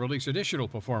expected to release additional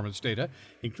performance data,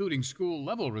 including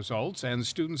school-level results and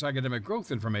students' academic growth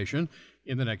information,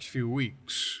 in the next few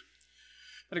weeks.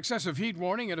 An excessive heat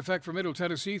warning in effect for Middle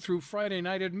Tennessee through Friday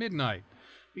night at midnight.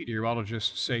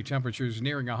 Meteorologists say temperatures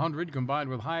nearing 100 combined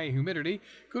with high humidity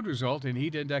could result in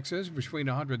heat indexes between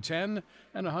 110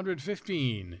 and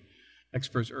 115.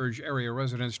 Experts urge area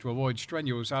residents to avoid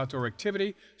strenuous outdoor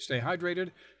activity, stay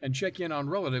hydrated, and check in on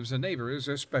relatives and neighbors,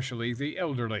 especially the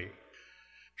elderly.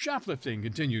 Shoplifting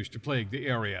continues to plague the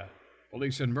area.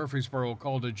 Police in Murfreesboro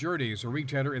called a Journeys, a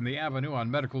retailer in the Avenue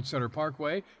on Medical Center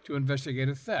Parkway, to investigate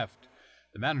a theft.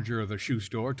 The manager of the shoe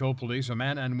store told police a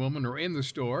man and woman were in the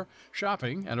store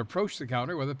shopping and approached the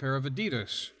counter with a pair of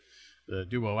Adidas. The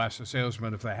duo asked the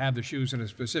salesman if they had the shoes in a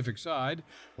specific side.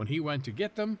 When he went to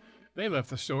get them, they left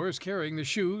the stores carrying the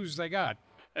shoes they got.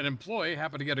 An employee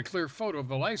happened to get a clear photo of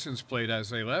the license plate as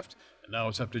they left, and now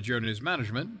it's up to Journeys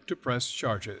management to press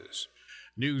charges.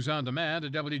 News on demand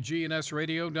at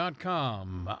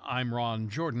WGNSradio.com. I'm Ron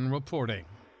Jordan reporting.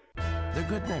 The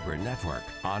Good Neighbor Network,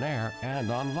 on air and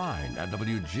online at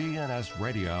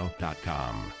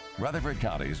WGNSradio.com. Rutherford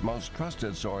County's most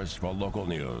trusted source for local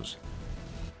news.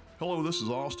 Hello, this is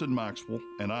Austin Maxwell,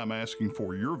 and I'm asking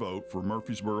for your vote for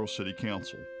Murfreesboro City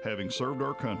Council. Having served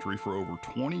our country for over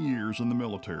 20 years in the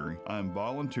military, I am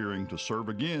volunteering to serve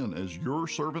again as your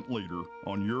servant leader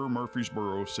on your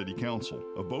Murfreesboro City Council.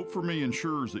 A vote for me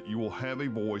ensures that you will have a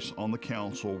voice on the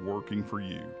council working for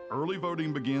you. Early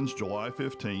voting begins July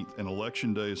 15th and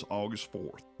Election Day is August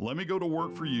 4th. Let me go to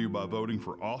work for you by voting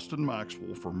for Austin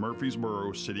Maxwell for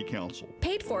Murfreesboro City Council.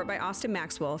 Paid for by Austin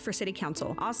Maxwell for City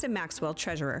Council. Austin Maxwell,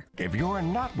 Treasurer. If you're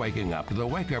not waking up to the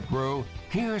Wake Up Crew,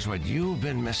 here's what you've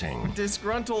been missing.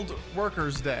 Disgruntled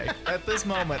Workers Day. At this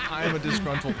moment, I am a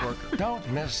disgruntled worker. Don't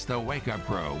miss the Wake Up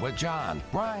Crew with John,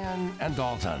 Brian, and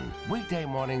Dalton. Weekday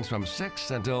mornings from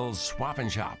 6 until Swap and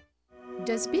Shop.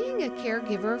 Does being a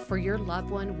caregiver for your loved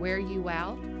one wear you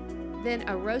out? Then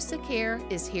Arosa Care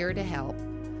is here to help.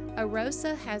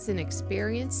 Arosa has an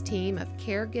experienced team of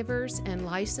caregivers and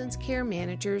licensed care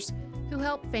managers who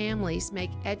help families make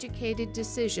educated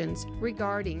decisions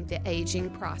regarding the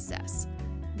aging process.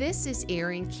 This is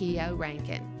Erin Keogh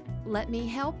Rankin. Let me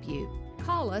help you.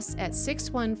 Call us at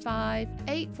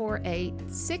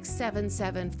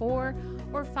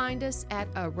 615-848-6774 or find us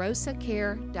at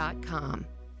arosacare.com.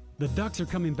 The Ducks are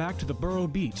coming back to the Borough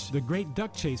Beach. The Great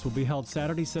Duck Chase will be held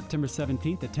Saturday, September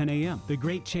 17th at 10 a.m. The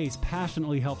Great Chase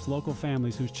passionately helps local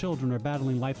families whose children are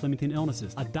battling life-limiting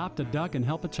illnesses. Adopt a duck and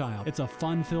help a child. It's a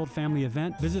fun-filled family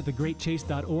event. Visit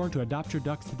thegreatchase.org to adopt your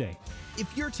ducks today.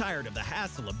 If you're tired of the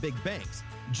hassle of big banks,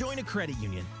 join a credit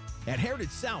union. At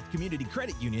Heritage South Community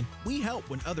Credit Union, we help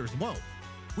when others won't.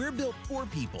 We're built for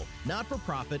people, not for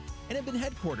profit, and have been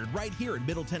headquartered right here in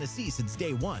Middle Tennessee since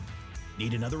day one.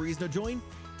 Need another reason to join?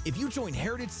 If you join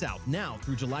Heritage South now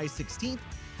through July 16th,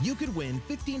 you could win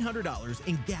 $1,500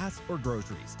 in gas or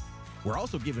groceries. We're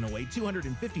also giving away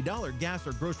 $250 gas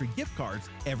or grocery gift cards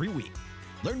every week.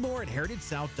 Learn more at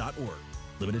heritagesouth.org.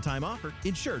 Limited time offer,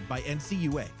 insured by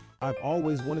NCUA. I've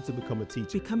always wanted to become a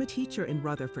teacher. Become a teacher in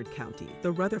Rutherford County.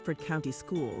 The Rutherford County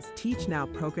Schools Teach Now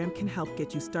program can help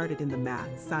get you started in the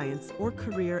math, science, or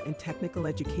career and technical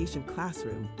education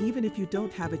classroom, even if you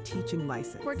don't have a teaching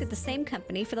license. Worked at the same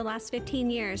company for the last 15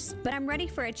 years, but I'm ready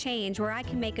for a change where I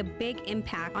can make a big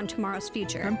impact on tomorrow's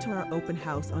future. Come to our open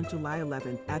house on July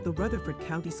 11th at the Rutherford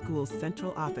County Schools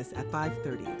Central Office at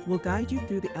 5:30. We'll guide you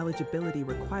through the eligibility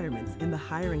requirements in the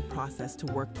hiring process to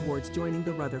work towards joining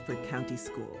the Rutherford County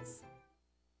Schools.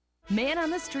 Man on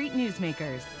the Street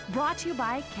Newsmakers, brought to you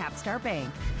by Capstar Bank.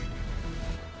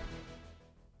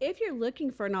 If you're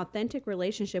looking for an authentic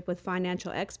relationship with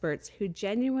financial experts who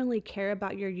genuinely care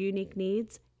about your unique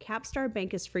needs, Capstar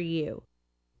Bank is for you.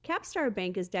 Capstar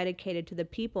Bank is dedicated to the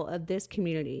people of this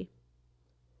community.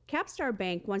 Capstar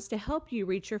Bank wants to help you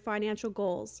reach your financial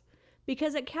goals,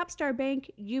 because at Capstar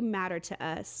Bank, you matter to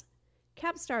us.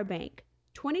 Capstar Bank,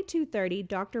 2230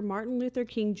 Dr. Martin Luther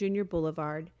King Jr.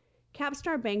 Boulevard,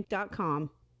 capstarbank.com.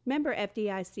 Member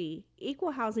FDIC,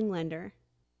 Equal Housing Lender.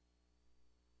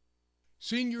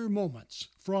 Senior Moments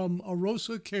from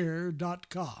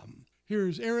arosacare.com.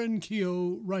 Here's Erin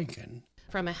Keogh Rankin.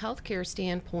 From a healthcare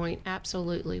standpoint,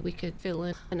 absolutely, we could fill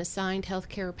in an assigned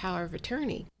healthcare power of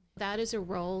attorney. That is a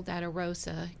role that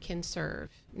AROSA can serve.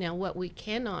 Now, what we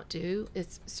cannot do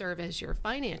is serve as your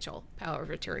financial power of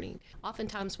attorney.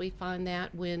 Oftentimes we find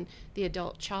that when the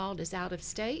adult child is out of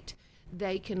state,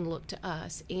 they can look to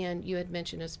us. And you had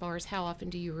mentioned as far as how often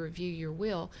do you review your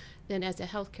will, then as a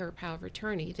healthcare power of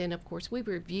attorney, then of course we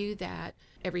review that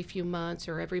every few months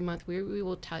or every month. We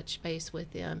will touch base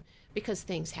with them because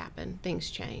things happen,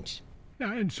 things change.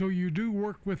 Yeah, and so you do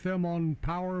work with them on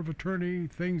power of attorney,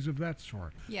 things of that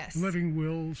sort. Yes. Living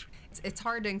wills. It's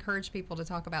hard to encourage people to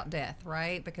talk about death,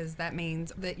 right? Because that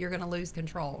means that you're going to lose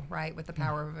control, right, with the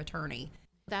power of attorney.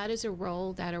 That is a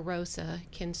role that AROSA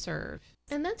can serve.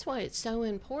 And that's why it's so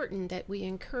important that we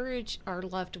encourage our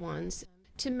loved ones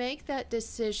to make that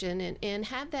decision and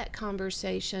have that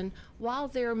conversation while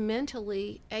they're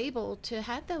mentally able to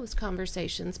have those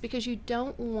conversations, because you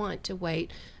don't want to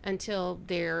wait until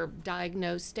they're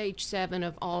diagnosed stage 7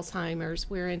 of Alzheimer's,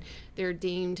 wherein they're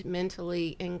deemed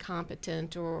mentally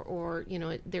incompetent or you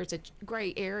know, there's a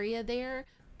gray area there.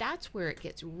 That's where it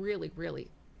gets really, really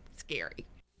scary.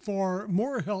 For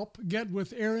more help, get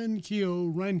with Erin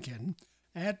Keogh Rankin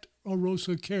at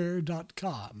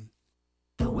arosacare.com.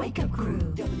 The Wake Up Crew,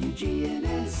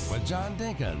 WGNS. With John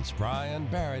Dinkins, Brian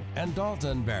Barrett, and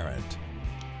Dalton Barrett.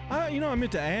 I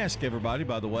meant to ask everybody,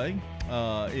 by the way.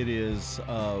 It is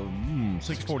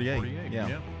 6:48.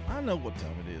 Yeah. I know what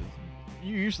time it is.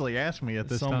 You usually ask me at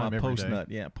this time every day. It's on my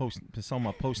post-nut. Yeah, it's on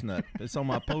my post-nut. It's on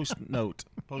my post-it note.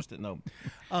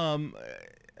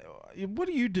 What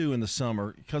do you do in the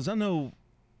summer? Because I know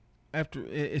after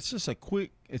it's just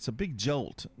it's a big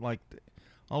jolt. Like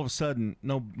all of a sudden,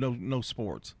 no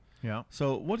sports. Yeah.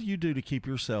 So what do you do to keep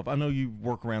yourself? I know you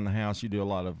work around the house. You do a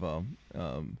lot of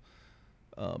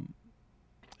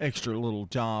extra little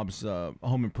jobs,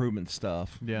 home improvement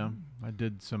stuff. Yeah, I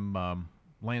did some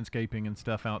landscaping and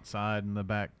stuff outside in the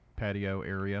back patio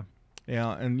area.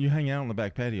 Yeah, and you hang out on the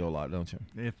back patio a lot, don't you?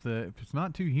 If it's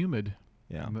not too humid.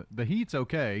 Yeah. The heat's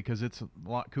okay because it's a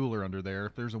lot cooler under there.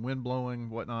 If there's a wind blowing,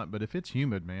 whatnot, but if it's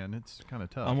humid, man, it's kind of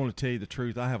tough. I'm going to tell you the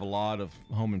truth. I have a lot of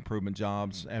home improvement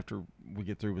jobs after we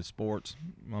get through with sports.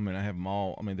 I mean, I have them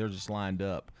all. I mean, they're just lined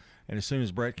up. And as soon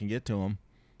as Brett can get to them,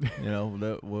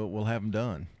 we'll have them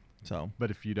done. So,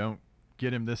 but if you don't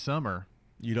get him this summer,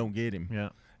 you don't get him.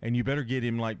 Yeah. And you better get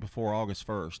him like before August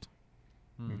 1st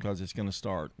because it's going to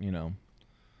start, You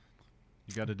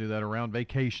got to do that around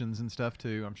vacations and stuff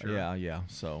too, I'm sure. Yeah.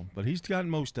 So, but he's gotten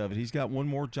most of it. He's got one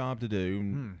more job to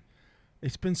do.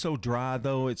 It's been so dry,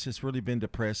 though. It's just really been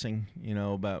depressing,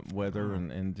 about weather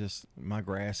and just my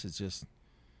grass is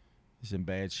in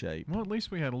bad shape. Well, at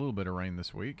least we had a little bit of rain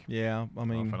this week. Yeah, I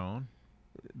mean, off and on.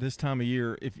 This time of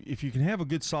year, if you can have a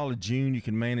good solid June, you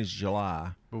can manage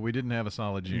July. But we didn't have a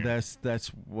solid June. That's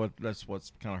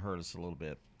what's kind of hurt us a little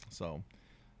bit. So,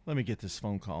 let me get this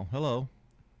phone call. Hello.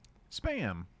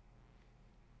 Spam.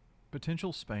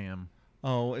 Potential spam.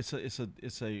 Oh, it's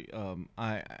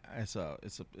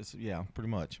yeah, pretty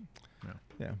much.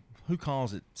 Yeah. Who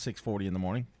calls at 6:40 in the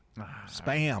morning?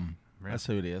 Spam. That's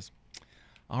who it is.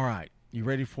 All right. You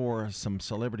ready for some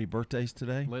celebrity birthdays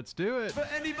today? Let's do it. For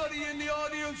anybody in the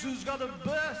audience who's got a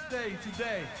birthday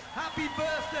today, happy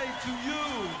birthday to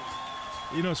you.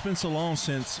 It's been so long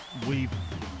since we've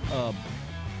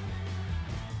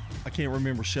I can't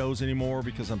remember shows anymore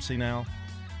because I'm senile.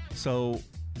 So,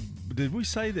 did we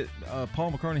say that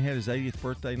Paul McCartney had his 80th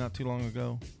birthday not too long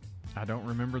ago? I don't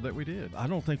remember that we did. I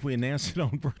don't think we announced it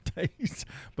on birthdays,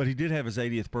 but he did have his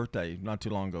 80th birthday not too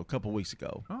long ago, a couple weeks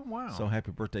ago. Oh, wow. So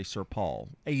happy birthday, Sir Paul.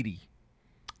 80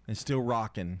 and still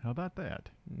rocking. How about that?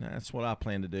 That's what I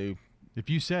plan to do. If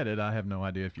you said it, I have no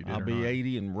idea if you did I'll or be not.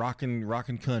 80 and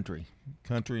rocking country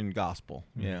and gospel.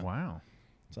 Yeah. Wow.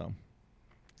 So,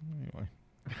 anyway,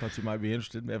 I thought you might be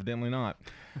interested. Evidently not.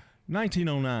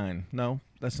 1909. No,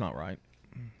 that's not right.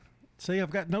 See, I've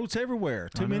got notes everywhere.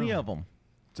 Too many of them.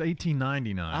 It's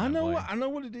 1899. I know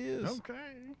what it is. Okay.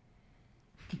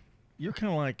 You're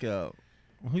kind of like,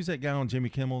 who's that guy on Jimmy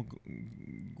Kimmel?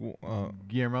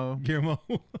 Guillermo.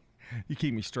 You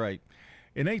keep me straight.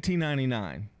 In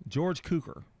 1899, George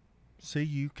Cukor,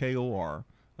 C-U-K-O-R,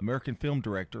 American film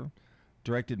director,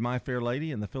 directed My Fair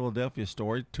Lady and The Philadelphia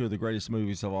Story, two of the greatest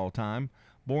movies of all time,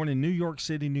 born in New York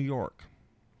City, New York.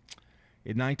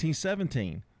 In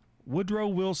 1917, Woodrow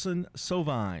Wilson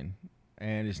Sovine,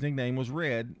 and his nickname was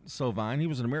Red Sovine. He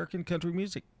was an American country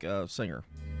music singer.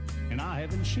 And I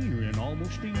haven't seen her in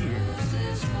almost a year.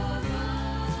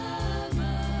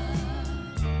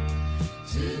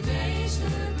 Today's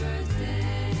her birthday.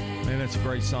 Man, that's a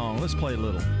great song. Let's play a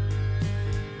little.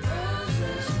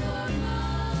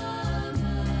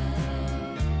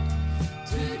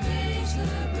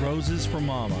 Roses for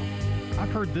Mama.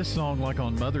 I've heard this song like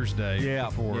on Mother's Day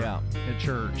before at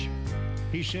church.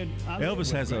 He said,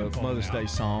 Elvis has a Mother's Day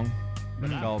song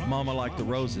called Mama Like the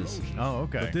Roses. Oh,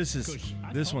 okay. But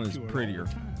this one is prettier.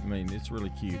 I mean, it's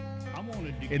really cute.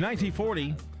 In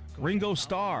 1940, Ringo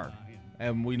Starr,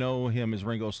 and we know him as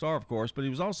Ringo Starr, of course, but he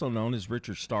was also known as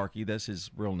Richard Starkey. That's his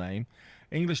real name.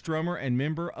 English drummer and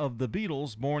member of the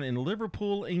Beatles, born in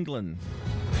Liverpool, England.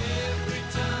 Every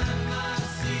time I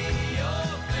see your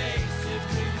face, it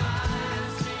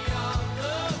reminds me of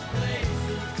the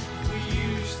places we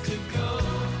used to go.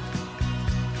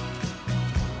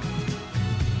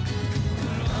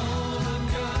 But all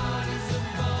I've got is a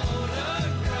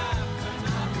photograph, and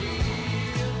I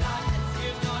realize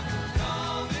you're not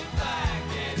coming back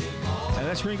anymore. And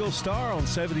that's Ringo Starr on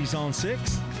 70s on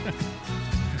 6.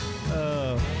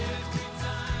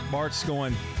 Bart's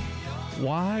going,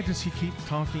 why does he keep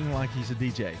talking like he's a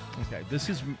DJ? Okay, this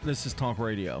is talk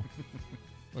radio.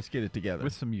 Let's get it together.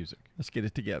 With some music. Let's get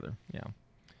it together. Yeah.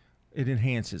 It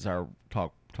enhances our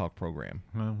talk program.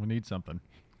 Well, we need something.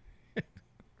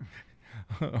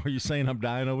 Are you saying I'm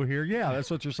dying over here? Yeah,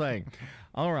 that's what you're saying.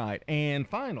 All right. And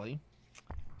finally,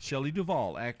 Shelley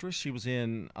Duvall, actress. She was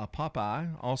in Popeye.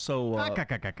 Also,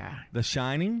 The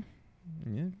Shining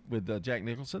with Jack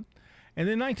Nicholson. And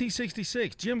then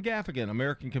 1966, Jim Gaffigan,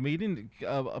 American comedian,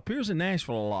 appears in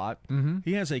Nashville a lot. Mm-hmm.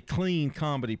 He has a clean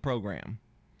comedy program.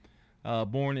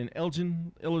 Born in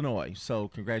Elgin, Illinois. So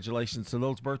congratulations to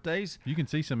those birthdays. You can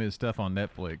see some of his stuff on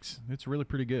Netflix. It's really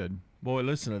pretty good. Boy,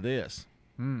 listen to this.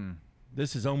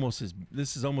 This is almost as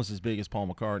big as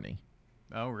Paul McCartney.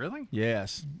 Oh, really?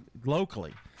 Yes,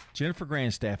 locally. Jennifer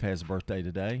Grandstaff has a birthday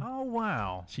today. Oh,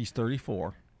 wow. She's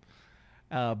 34.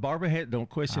 Barbara, don't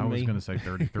question me. I was going to say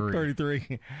 33.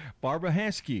 33. Barbara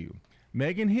Haskew,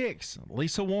 Megan Hicks,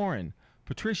 Lisa Warren,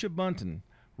 Patricia Bunton,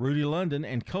 Rudy London,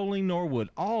 and Colleen Norwood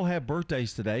all have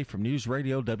birthdays today from News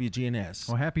Radio WGNS.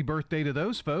 Well, happy birthday to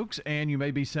those folks. And you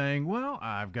may be saying, well,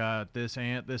 I've got this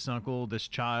aunt, this uncle, this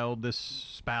child, this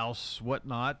spouse,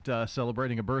 whatnot,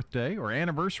 celebrating a birthday or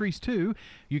anniversaries too.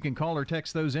 You can call or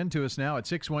text those in to us now at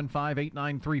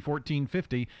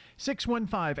 615-893-1450,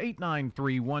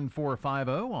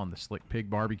 615-893-1450 on the Slick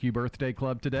Pig Barbecue Birthday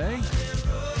Club today.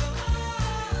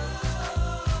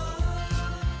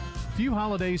 Few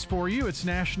holidays for you. It's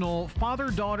National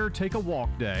Father-Daughter Take a Walk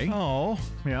Day. Oh.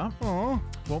 Yeah. Oh.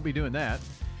 Won't be doing that.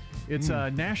 It's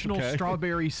National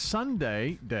Strawberry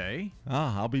Sundae Day.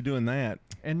 I'll be doing that.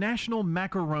 And National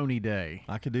Macaroni Day.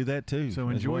 I could do that too. So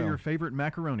enjoy your favorite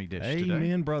macaroni dish today.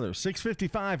 Amen, brother.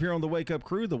 6:55 here on the Wake Up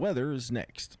Crew. The weather is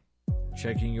next.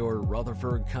 Checking your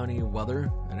Rutherford County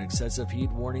weather, an excessive heat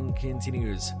warning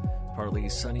continues. Partly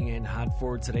sunny and hot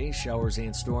for today. Showers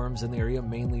and storms in the area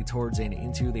mainly towards and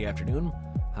into the afternoon.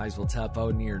 Highs will top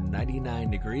out near 99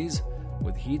 degrees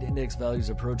with heat index values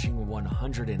approaching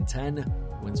 110.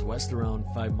 Winds west around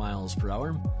 5 miles per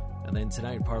hour. And then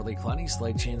tonight, partly cloudy,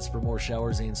 slight chance for more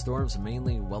showers and storms,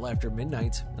 mainly well after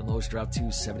midnight, and lows drop to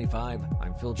 75.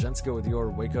 I'm Phil Jensko with your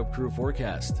Wake Up Crew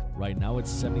forecast. Right now it's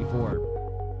 74.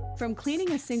 From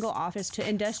cleaning a single office to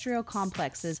industrial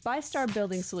complexes, ByStar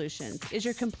Building Solutions is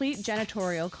your complete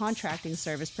janitorial contracting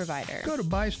service provider. Go to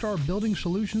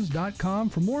ByStarBuildingSolutions.com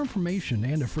for more information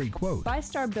and a free quote.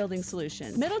 ByStar Building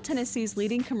Solutions, Middle Tennessee's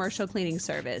leading commercial cleaning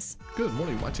service. Good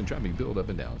morning. Watching traffic build up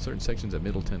and down certain sections of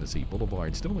Middle Tennessee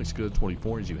Boulevard. Still looks good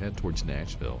 24 as you head towards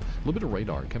Nashville. A little bit of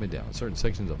radar coming down certain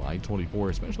sections of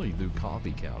I-24, especially through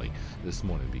Coffee County this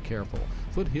morning. Be careful.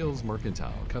 Foothills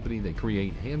Mercantile Company, they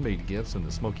create handmade gifts in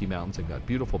the Smoky Mountains. They've got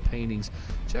beautiful paintings.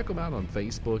 Check them out on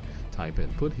Facebook. Type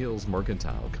in Foothills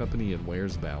Mercantile Company in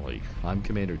Wares Valley. I'm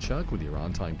Commander Chuck with your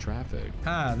on-time traffic.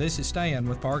 Hi, this is Stan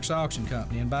with Parks Auction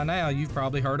Company, and by now you've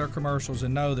probably heard our commercials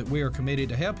and know that we are committed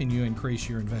to helping you increase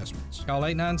your investments. Call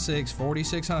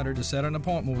 896-4600 to set an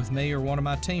appointment with me or one of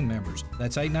my team members.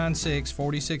 That's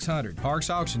 896-4600. Parks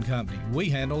Auction Company. We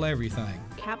handle everything.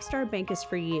 Capstar Bank is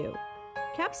for you.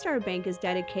 Capstar Bank is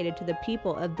dedicated to the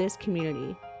people of this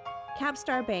community.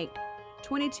 Capstar Bank,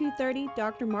 2230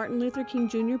 Dr. Martin Luther King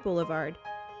Jr. Boulevard,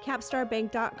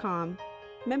 capstarbank.com.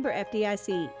 Member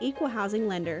FDIC, Equal Housing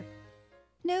Lender.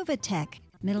 Novatech,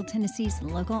 Middle Tennessee's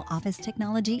local office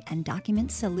technology and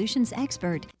document solutions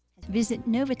expert. Visit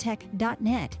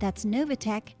novatech.net. That's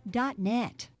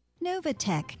novatech.net.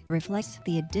 Novatech reflects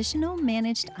the additional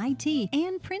managed IT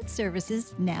and print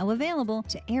services now available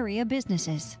to area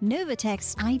businesses.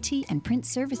 Novatech's IT and print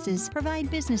services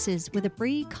provide businesses with a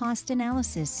free cost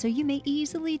analysis so you may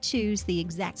easily choose the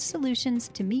exact solutions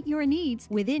to meet your needs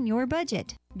within your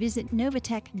budget. Visit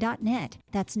novatech.net.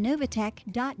 That's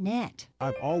novatech.net.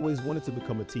 I've always wanted to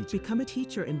become a teacher. Become a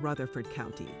teacher in Rutherford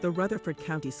County. The Rutherford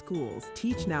County Schools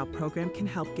Teach Now program can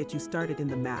help get you started in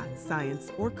the math,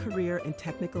 science, or career and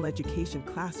technical education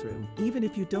classroom, even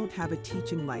if you don't have a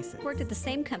teaching license. Worked at the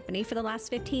same company for the last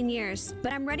 15 years,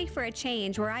 but I'm ready for a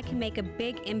change where I can make a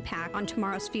big impact on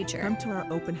tomorrow's future. Come to our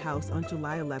open house on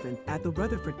July 11th at the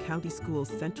Rutherford County Schools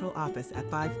Central Office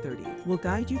at 5:30. We'll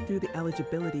guide you through the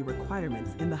eligibility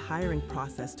requirements in the hiring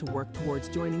process to work towards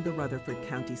joining the Rutherford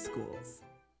County Schools.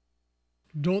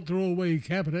 Don't throw away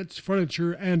cabinets,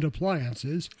 furniture, and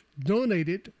appliances. Donate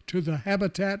it to the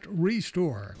Habitat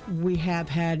Restore. We have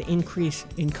had increase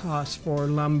in costs for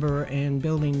lumber and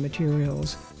building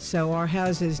materials, so our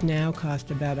houses now cost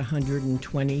about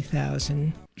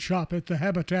 $120,000. Shop at the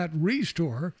Habitat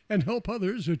Restore and help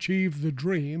others achieve the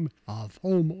dream of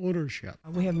home ownership.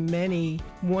 We have many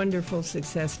wonderful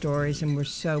success stories, and we're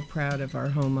so proud of our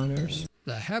homeowners.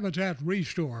 The Habitat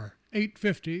Restore,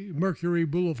 850 Mercury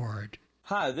Boulevard.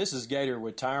 Hi, this is Gator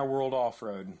with Tire World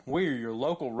Off-Road. We're your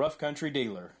local rough country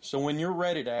dealer. So when you're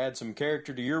ready to add some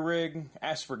character to your rig,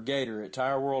 ask for Gator at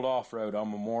Tire World Off-Road on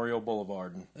Memorial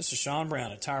Boulevard. This is Sean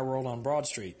Brown at Tire World on Broad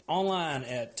Street. Online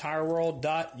at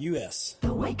tireworld.us.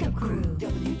 The Wake Up Crew,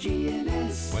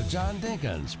 WGNS. With John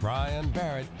Dinkins, Brian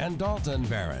Barrett, and Dalton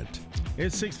Barrett.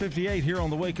 It's 6:58 here on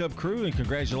the Wake Up Crew, and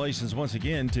congratulations once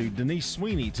again to Denise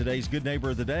Sweeney, today's Good Neighbor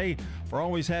of the Day, for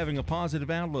always having a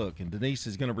positive outlook. And Denise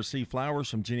is going to receive flowers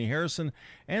from Jenny Harrison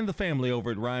and the family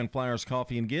over at Ryan Flowers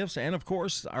Coffee and Gifts, and of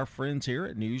course our friends here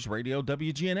at News Radio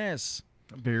WGNS.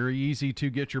 Very easy to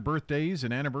get your birthdays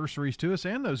and anniversaries to us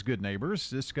and those good neighbors.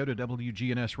 Just go to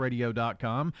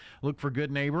WGNSradio.com, look for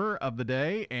Good Neighbor of the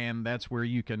Day, and that's where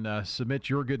you can submit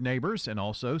your good neighbors and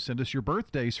also send us your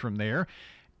birthdays from there.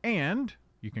 And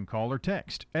you can call or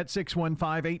text at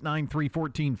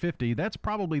 615-893-1450. That's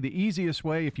probably the easiest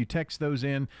way. If you text those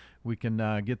in, we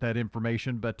can get that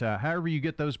information. But however you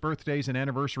get those birthdays and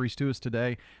anniversaries to us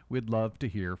today, we'd love to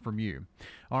hear from you.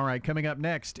 All right, coming up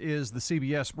next is the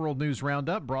CBS World News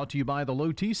Roundup, brought to you by the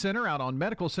Low T Center out on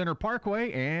Medical Center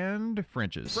Parkway and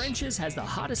French's. French's has the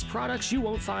hottest products you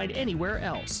won't find anywhere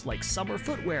else, like summer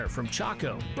footwear from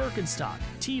Chaco, Birkenstock,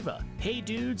 Teva, Hey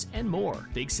Dudes, and more.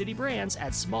 Big city brands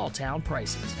at small town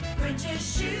prices.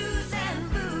 French's shoes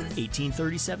and boots.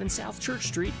 1837 South Church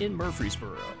Street in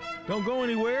Murfreesboro. Don't go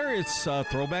anywhere. It's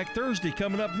Throwback Thursday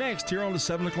coming up next here on the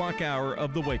 7 o'clock hour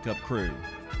of the Wake Up Crew.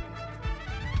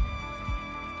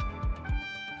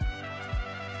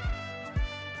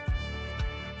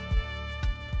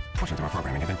 Portions of our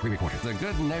programming have been pre-recorded. The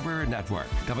Good Neighbor Network,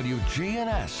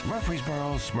 WGNS,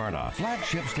 Murfreesboro, Smyrna,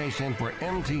 flagship station for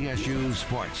MTSU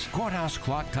Sports. Courthouse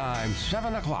clock time,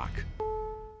 7 o'clock.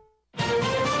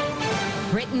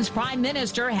 Britain's Prime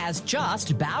Minister has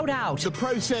just bowed out. The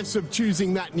process of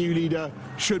choosing that new leader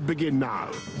should begin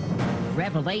now.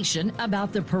 Revelation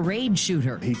about the parade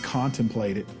shooter. He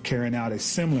contemplated carrying out a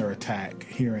similar attack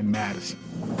here in Madison.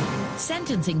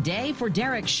 Sentencing day for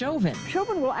Derek Chauvin.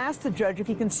 Chauvin will ask the judge if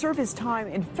he can serve his time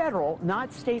in federal,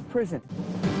 not state prison.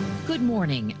 Good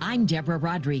morning. I'm Deborah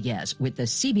Rodriguez with the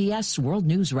CBS World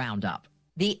News Roundup.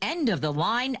 The end of the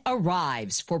line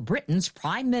arrives for Britain's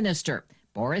Prime Minister.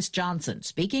 Boris Johnson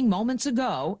speaking moments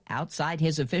ago outside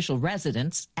his official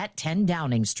residence at 10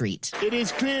 Downing Street. It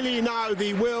is clearly now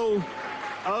the will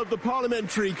of the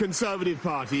Parliamentary Conservative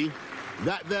Party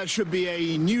that there should be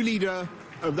a new leader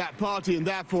of that party and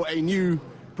therefore a new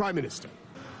Prime Minister.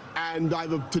 And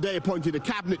I've today appointed a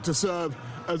cabinet to serve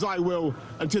as I will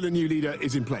until a new leader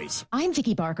is in place. I'm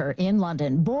Vicky Barker in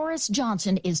London. Boris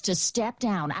Johnson is to step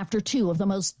down after two of the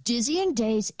most dizzying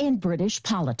days in British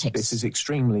politics. This is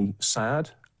extremely sad,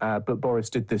 but Boris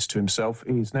did this to himself.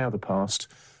 He is now the past.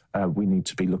 We need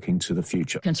to be looking to the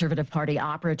future. Conservative Party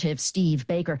operative Steve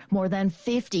Baker. More than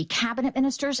 50 cabinet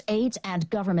ministers, aides, and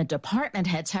government department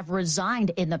heads have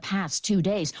resigned in the past 2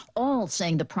 days, all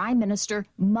saying the Prime Minister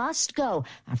must go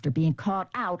after being caught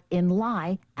out in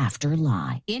lie after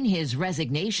lie. In his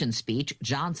resignation speech,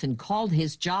 Johnson called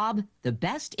his job the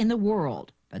best in the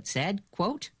world, but said,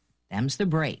 quote, "Them's the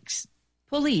breaks."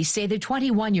 Police say the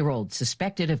 21-year-old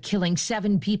suspected of killing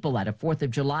 7 people at a 4th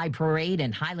of July parade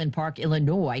in Highland Park,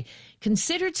 Illinois,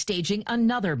 considered staging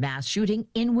another mass shooting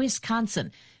in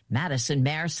Wisconsin. Madison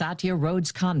Mayor Satya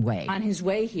Rhodes Conway. On his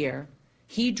way here,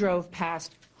 he drove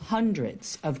past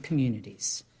hundreds of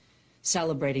communities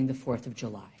celebrating the 4th of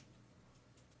July.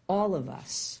 All of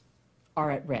us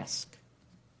are at risk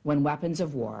when weapons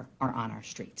of war are on our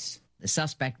streets. The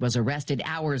suspect was arrested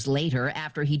hours later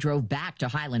after he drove back to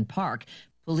Highland Park.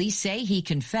 Police say he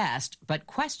confessed, but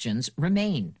questions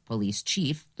remain. Police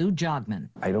Chief Lou Jogman.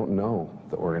 I don't know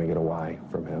that we're going to get a why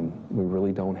from him. We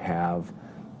really don't have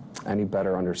any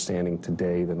better understanding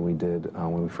today than we did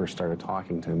when we first started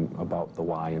talking to him about the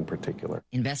why in particular.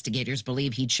 Investigators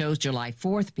believe he chose July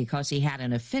 4th because he had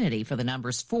an affinity for the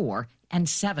numbers 4 and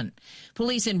 7.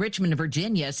 Police in Richmond,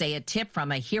 Virginia say a tip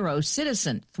from a hero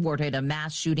citizen thwarted a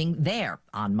mass shooting there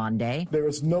on Monday. There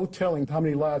is no telling how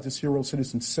many lives this hero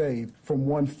citizen saved from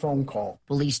one phone call.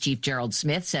 Police Chief Gerald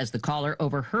Smith says the caller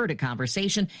overheard a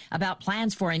conversation about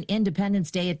plans for an Independence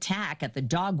Day attack at the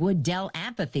Dogwood Dell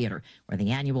Amphitheater, where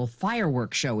the annual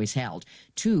fireworks show is held.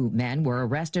 2 men were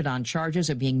arrested on charges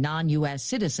of being non-U.S.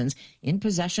 citizens in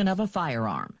possession of a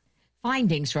firearm.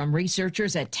 Findings from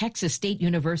researchers at Texas State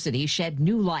University shed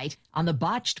new light on the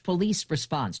botched police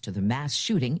response to the mass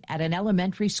shooting at an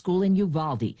elementary school in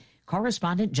Uvalde.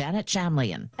 Correspondent Janet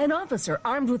Shamlian. An officer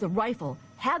armed with a rifle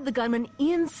had the gunman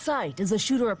in sight as the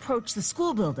shooter approached the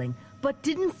school building, but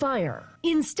didn't fire.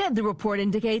 Instead, the report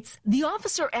indicates the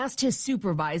officer asked his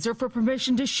supervisor for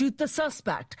permission to shoot the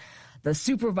suspect. The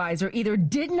supervisor either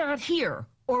did not hear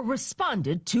or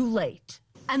responded too late.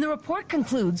 And the report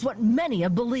concludes what many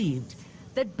have believed,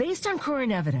 that based on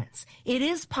current evidence, it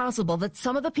is possible that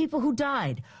some of the people who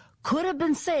died could have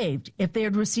been saved if they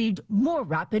had received more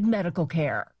rapid medical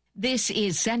care. This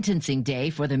is sentencing day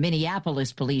for the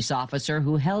Minneapolis police officer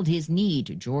who held his knee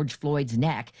to George Floyd's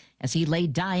neck as he lay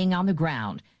dying on the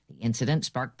ground. The incident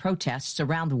sparked protests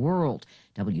around the world.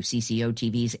 WCCO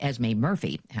TV's Esme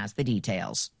Murphy has the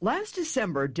details. Last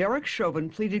December, Derek Chauvin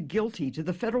pleaded guilty to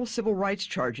the federal civil rights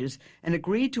charges and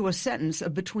agreed to a sentence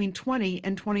of between 20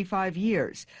 and 25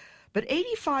 years. But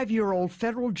 85-year-old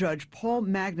federal judge Paul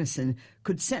Magnuson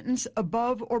could sentence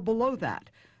above or below that.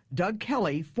 Doug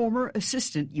Kelly, former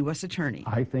assistant U.S. attorney.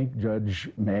 I think Judge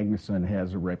Magnuson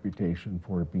has a reputation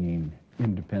for being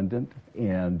independent,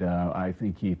 and I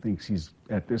think he thinks he's,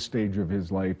 at this stage of his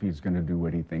life, he's going to do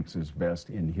what he thinks is best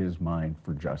in his mind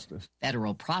for justice.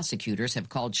 Federal prosecutors have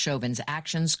called Chauvin's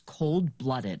actions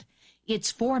cold-blooded. It's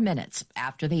 4 minutes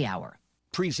after the hour.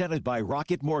 Presented by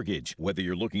Rocket Mortgage. Whether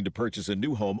you're looking to purchase a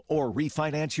new home or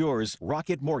refinance yours,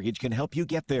 Rocket Mortgage can help you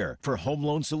get there. For home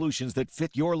loan solutions that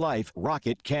fit your life,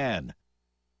 Rocket can.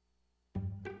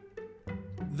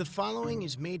 The following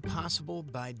is made possible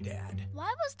by Dad.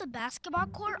 Why was the basketball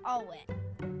court all wet?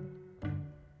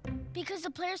 Because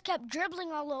the players kept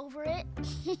dribbling all over it.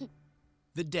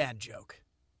 The dad joke.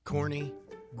 Corny,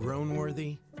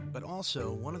 groan-worthy, but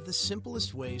also one of the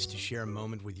simplest ways to share a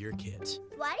moment with your kids.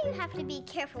 Why do you have to be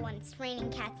careful when it's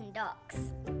raining cats and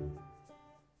dogs?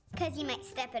 Because you might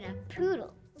step in a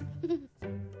poodle.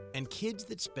 And kids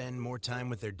that spend more time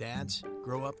with their dads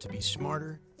grow up to be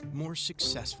smarter, more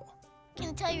successful.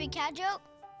 Can I tell you a cat joke?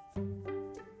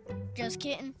 Just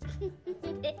kidding.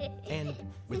 And,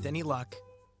 with any luck,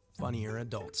 funnier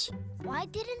adults. Why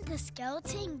didn't the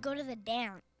skeleton go to the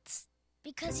dance?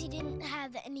 Because he didn't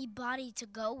have anybody to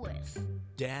go with.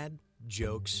 Dad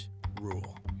jokes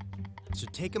rule. So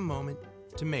take a moment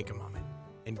to make a moment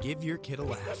and give your kid a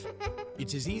laugh.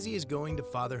 It's as easy as going to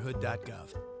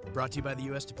fatherhood.gov. Brought to you by the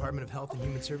U.S. Department of Health and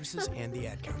Human Services and the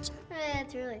Ad Council.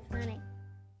 That's really funny.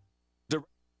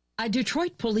 A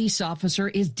Detroit police officer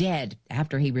is dead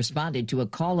after he responded to a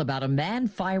call about a man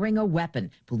firing a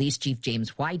weapon. Police Chief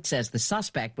James White says the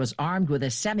suspect was armed with a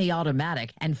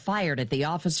semi-automatic and fired at the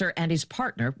officer and his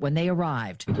partner when they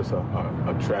arrived. Just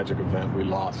a tragic event. We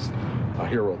lost a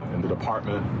hero, and the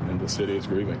department and the city is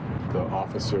grieving. The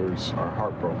officers are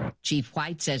heartbroken. Chief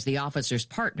White says the officer's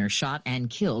partner shot and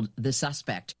killed the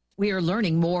suspect. We are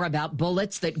learning more about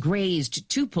bullets that grazed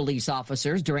 2 police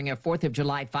officers during a 4th of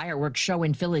July fireworks show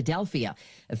in Philadelphia.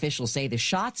 Officials say the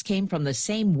shots came from the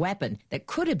same weapon that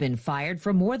could have been fired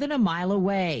from more than a mile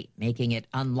away, making it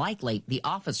unlikely the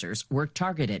officers were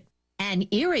targeted. An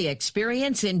eerie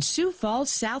experience in Sioux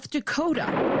Falls, South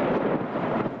Dakota.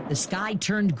 The sky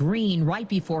turned green right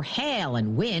before hail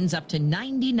and winds up to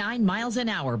 99 miles an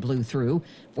hour blew through.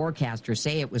 Forecasters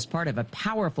say it was part of a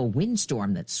powerful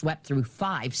windstorm that swept through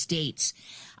 5 states.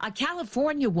 A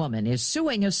California woman is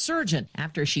suing a surgeon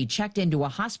after she checked into a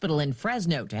hospital in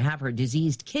Fresno to have her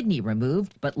diseased kidney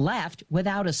removed, but left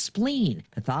without a spleen.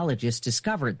 Pathologists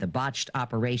discovered the botched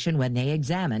operation when they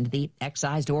examined the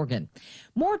excised organ.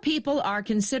 More people are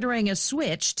considering a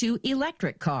switch to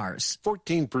electric cars.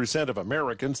 14% of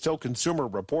Americans tell Consumer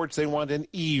Reports they want an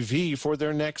EV for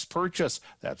their next purchase.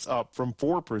 That's up from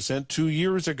 4% 2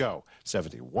 years ago.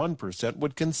 71%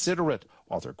 would consider it.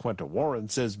 Author Quenta Warren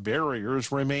says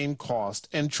barriers remain cost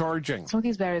and charging. Some of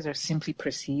these barriers are simply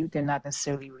perceived. They're not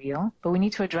necessarily real, but we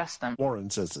need to address them. Warren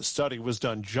says the study was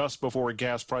done just before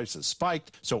gas prices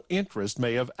spiked, so interest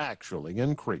may have actually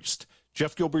increased.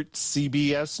 Jeff Gilbert,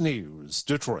 CBS News,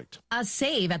 Detroit. A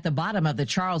save at the bottom of the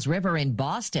Charles River in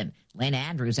Boston. Lynn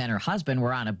Andrews and her husband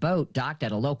were on a boat docked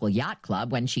at a local yacht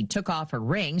club when she took off her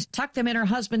rings, tucked them in her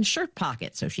husband's shirt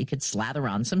pocket so she could slather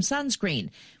on some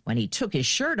sunscreen. When he took his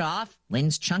shirt off,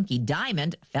 Lynn's chunky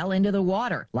diamond fell into the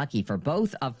water. Lucky for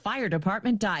both, a fire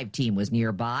department dive team was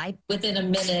nearby. Within a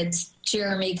minute,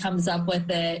 Jeremy comes up with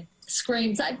it,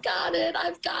 screams, I've got it,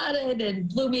 and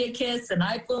blew me a kiss, and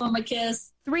I blew him a kiss.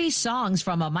 3 songs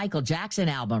from a Michael Jackson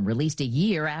album released a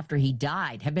year after he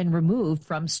died have been removed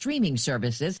from streaming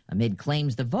services amid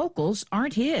claims the vocals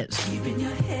aren't his. Keeping your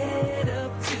head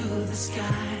up to the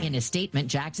sky. In a statement,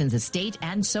 Jackson's estate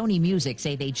and Sony Music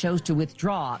say they chose to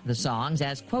withdraw the songs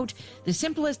as, quote, the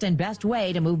simplest and best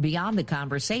way to move beyond the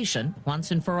conversation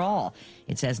once and for all.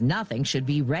 It says nothing should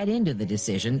be read into the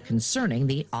decision concerning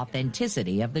the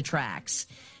authenticity of the tracks.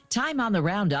 Time on the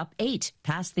roundup, 8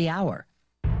 past the hour.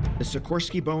 The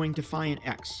Sikorsky Boeing Defiant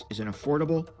X is an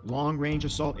affordable, long-range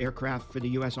assault aircraft for the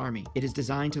U.S. Army. It is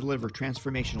designed to deliver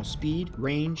transformational speed,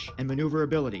 range, and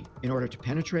maneuverability in order to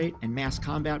penetrate and mass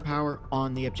combat power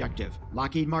on the objective.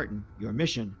 Lockheed Martin, your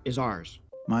mission is ours.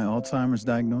 My Alzheimer's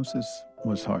diagnosis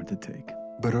was hard to take.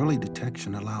 But early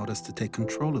detection allowed us to take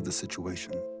control of the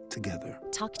situation together.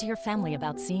 Talk to your family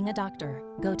about seeing a doctor.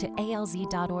 Go to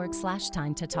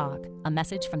alz.org/time to talk. A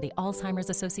message from the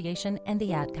Alzheimer's Association and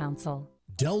the Ad Council.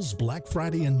 Dell's Black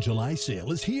Friday and July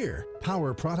sale is here.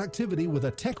 Power productivity with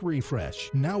a tech refresh,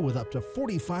 now with up to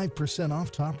 45%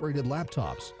 off top-rated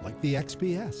laptops like the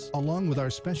XPS, along with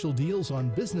our special deals on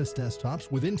business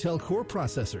desktops with Intel Core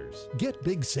processors. Get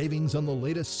big savings on the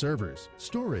latest servers,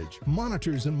 storage,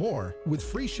 monitors, and more with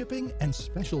free shipping and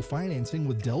special financing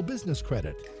with Dell Business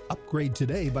Credit. Upgrade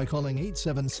today by calling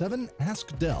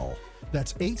 877-ASK-DELL.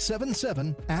 That's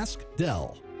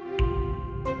 877-ASK-DELL.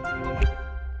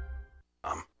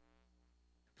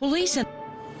 Police and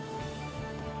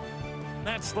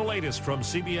That's the latest from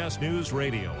CBS News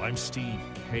Radio. I'm Steve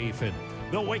Kafin.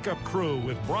 The Wake Up Crew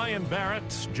with Brian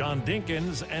Barrett, John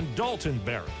Dinkins, and Dalton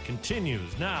Barrett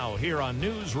continues now here on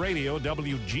News Radio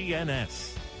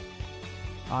WGNS.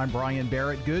 I'm Brian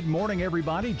Barrett. Good morning,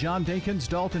 everybody. John Dinkins,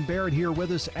 Dalton Barrett here with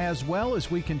us as well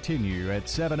as we continue at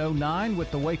 7:09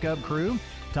 with the Wake Up Crew.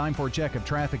 Time for a check of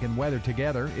traffic and weather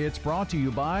together. It's brought to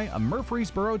you by a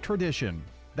Murfreesboro tradition.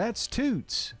 That's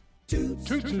Toots. Toots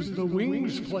is the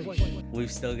wings place. We've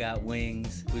still got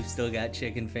wings. We've still got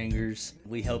chicken fingers.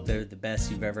 We hope they're the best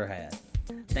you've ever had.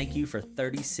 Thank you for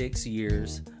 36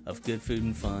 years of good food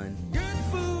and fun. Good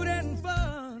food and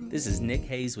fun. This is Nick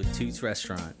Hayes with Toots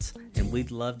Restaurants, and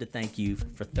we'd love to thank you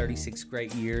for 36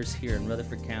 great years here in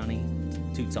Rutherford County.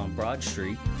 Toots on Broad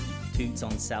Street, Toots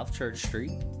on South Church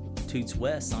Street, Toots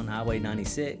West on Highway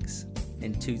 96,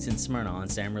 and Toots in Smyrna on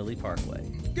Sam Ridley Parkway.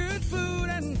 Good food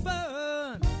and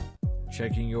fun.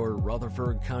 Checking your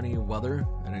Rutherford County weather,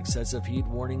 an excessive heat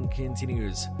warning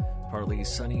continues. Partly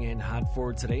sunny and hot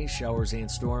for today. Showers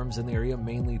and storms in the area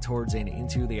mainly towards and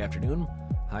into the afternoon.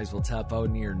 Highs will top out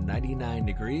near 99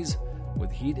 degrees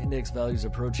with heat index values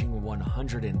approaching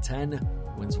 110.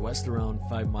 Winds west around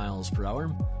 5 miles per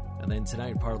hour. And then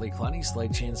tonight, partly cloudy,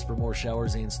 slight chance for more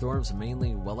showers and storms,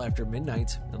 mainly well after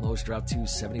midnight, and lows drop to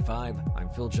 75. I'm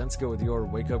Phil Jensko with your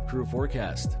Wake Up Crew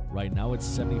forecast. Right now it's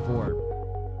 74.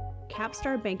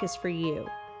 Capstar Bank is for you.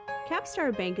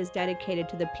 Capstar Bank is dedicated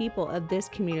to the people of this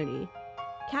community.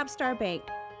 Capstar Bank,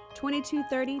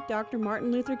 2230 Dr.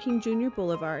 Martin Luther King Jr.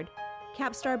 Boulevard,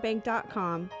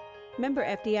 capstarbank.com. Member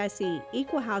FDIC,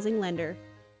 Equal Housing Lender.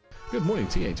 Good morning.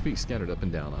 THP scattered up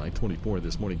and down I-24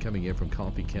 this morning coming in from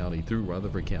Coffee County through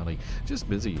Rutherford County. Just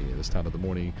busy this time of the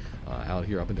morning out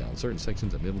here up and down certain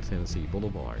sections of Middle Tennessee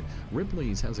Boulevard.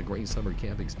 Ripley's has a great summer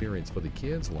camp experience for the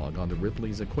kids. Log on to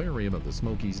Ripley's Aquarium of the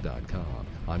Smokies.com.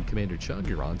 I'm Commander Chug,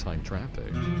 your on-time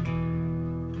traffic.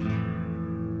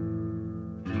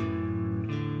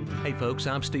 Hey folks,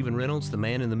 I'm Stephen Reynolds, the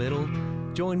man in the middle.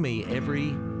 Join me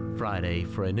every Friday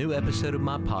for a new episode of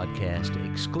my podcast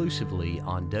exclusively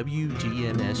on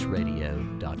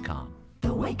WGNSradio.com.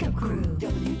 The Wake Up Crew,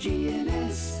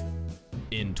 WGNS.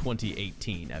 In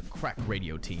 2018, a crack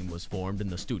radio team was formed in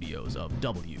the studios of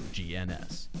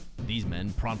WGNS. These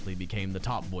men promptly became the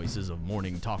top voices of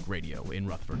morning talk radio in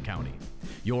Rutherford County.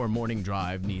 Your morning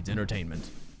drive needs entertainment,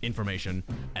 information,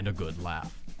 and a good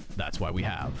laugh. That's why we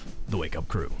have the Wake Up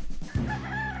Crew.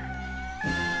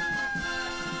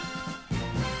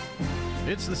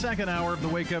 It's the second hour of the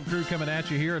Wake Up Crew coming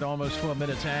at you here at almost 12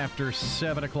 minutes after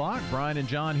 7 o'clock. Brian and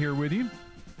John here with you.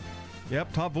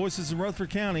 Yep, top voices in Rutherford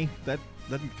County. That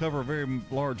doesn't cover a very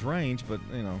large range, but,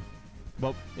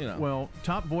 Well,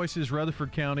 top voices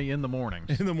Rutherford County in the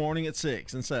mornings. In the morning at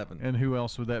 6 and 7. And who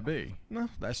else would that be? No,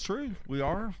 that's true. We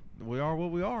are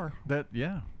what we are.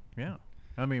 Yeah.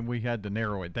 I mean, we had to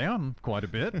narrow it down quite a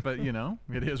bit, but,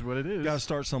 it is what it is. Got to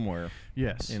start somewhere.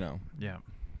 Yes. Yeah.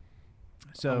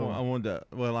 So I wanted to.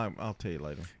 Well, I'll tell you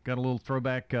later. Got a little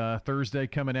throwback Thursday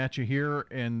coming at you here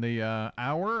in the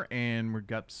hour, and we've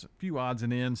got a few odds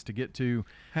and ends to get to.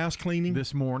 House cleaning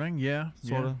this morning,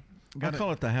 sort of. I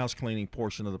call it the house cleaning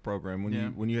portion of the program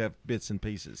when you have bits and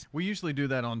pieces. We usually do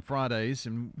that on Fridays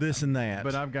and this and that.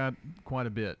 But I've got quite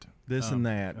a bit. This and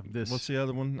that. What's the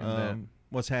other one?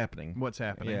 What's happening? What's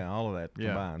happening? Yeah, all of that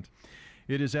combined.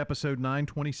 It is episode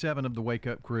 927 of the Wake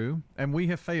Up Crew, and we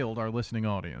have failed our listening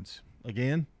audience.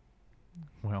 Again?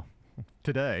 Well,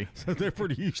 today. So they're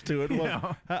pretty used to it.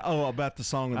 Yeah. About the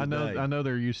song of the day. I know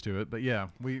they're used to it, but yeah.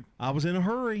 I was in a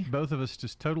hurry. Both of us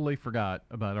just totally forgot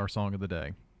about our song of the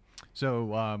day.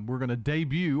 So we're going to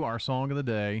debut our song of the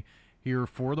day here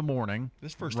for the morning.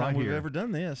 This is the first time we've ever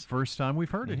done this. First time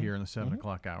we've heard it here in the 7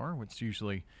 o'clock hour, which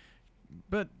usually...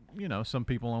 But, some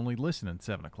people only listen at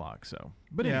 7 o'clock, so.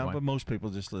 But anyway. But most people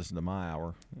just listen to my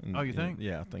hour. Oh, you think?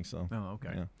 Yeah, I think so. Oh, okay.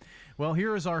 Yeah. Well,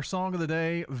 here is our song of the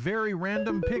day. Very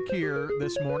random pick here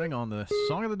this morning on the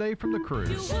Song of the Day from the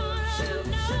Cruise.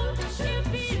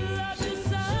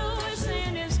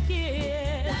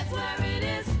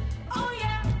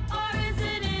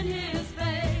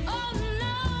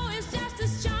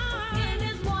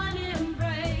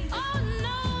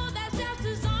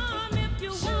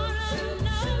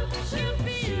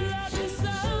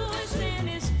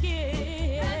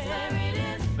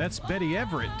 That's Betty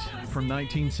Everett from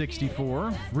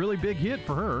 1964. Really big hit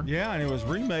for her. Yeah, and it was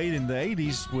remade in the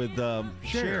 80s with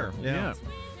Cher. Yeah.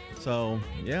 So,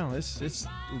 it's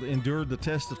endured the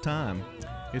test of time.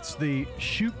 It's the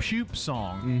Shoop Shoop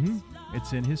song. Mm-hmm.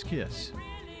 It's in His Kiss.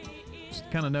 It's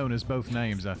kind of known as both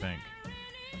names, I think.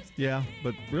 Yeah,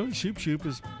 but really Shoop Shoop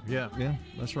is... Yeah,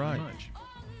 that's right. Much.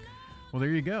 Well, there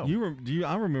you go.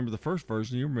 I remember the first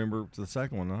version. You remember the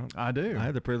second one, huh? I do. I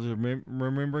had the privilege of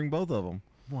remembering both of them.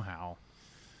 Wow.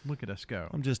 Look at us go.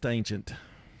 I'm just ancient.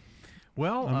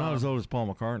 Well, I'm not as old as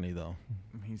Paul McCartney, though.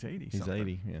 He's 80. He's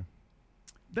 80, yeah.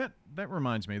 That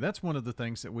reminds me. That's one of the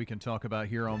things that we can talk about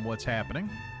here on What's Happening.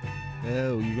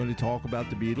 Oh, you're going to talk about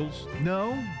the Beatles?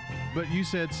 No, but you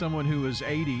said someone who was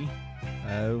 80.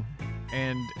 Oh.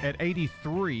 And at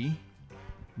 83,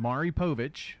 Maury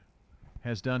Povich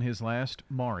has done his last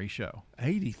Maury show.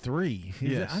 83?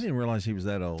 Yes. I didn't realize he was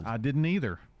that old. I didn't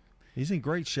either. He's in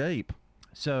great shape.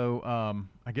 So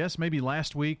I guess maybe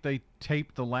last week they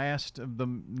taped the last of the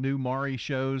new Maury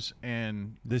shows,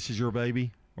 and This Is Your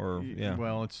Baby? Or yeah.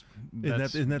 Well,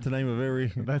 isn't that the name of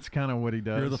every? That's kind of what he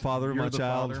does. You're the father of my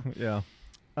child. Father. Yeah.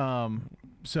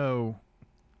 So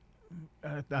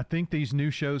I think these new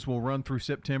shows will run through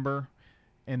September,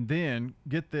 and then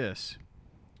get this: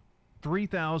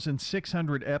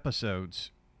 3,600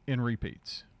 episodes in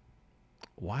repeats.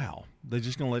 Wow. They're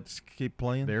just going to let this keep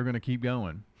playing? They're going to keep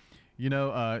going.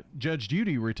 Judge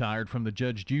Judy retired from the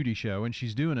Judge Judy show, and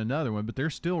she's doing another one, but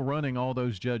they're still running all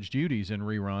those Judge Judys in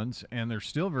reruns, and they're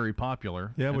still very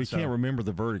popular. Yeah, we can't remember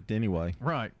the verdict anyway.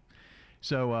 Right.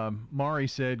 So Maury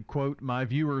said, quote, "My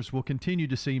viewers will continue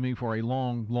to see me for a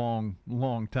long, long,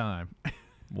 long time."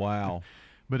 Wow.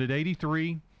 But at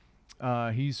 83,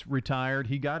 he's retired.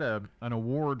 He got an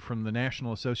award from the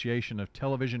National Association of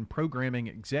Television Programming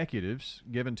Executives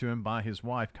given to him by his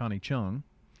wife, Connie Chung,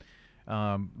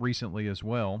 recently as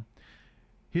well.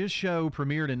 His show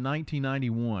premiered in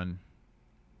 1991.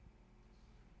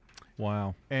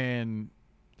 Wow. And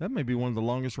that may be one of the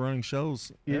longest running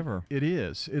shows ever. It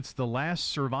is. It's the last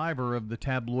survivor of the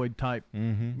tabloid type,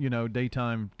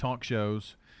 daytime talk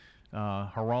shows.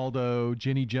 Geraldo,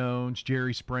 Jenny Jones,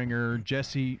 Jerry Springer,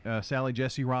 Sally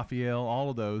Jesse Raphael, all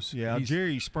of those. Yeah,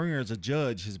 Jerry Springer as a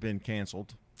judge has been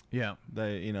canceled. Yeah.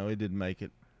 It didn't make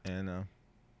it. And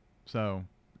so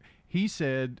he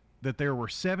said that there were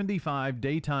 75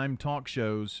 daytime talk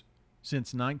shows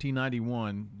since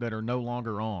 1991 that are no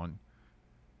longer on.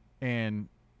 And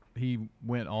he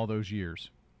went all those years.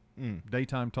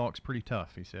 Daytime talk's pretty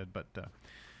tough, he said. But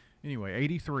anyway,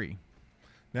 83.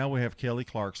 Now we have Kelly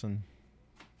Clarkson.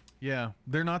 Yeah,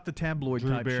 they're not the tabloid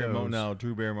type shows. No,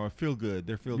 Drew Barrymore. Feel good.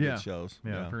 They're feel good shows.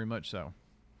 Yeah, very much so.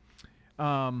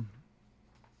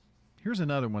 Here's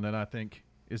another one that I think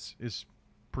is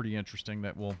pretty interesting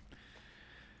that will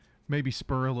maybe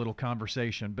spur a little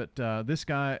conversation. But this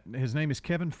guy, his name is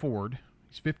Kevin Ford.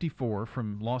 He's 54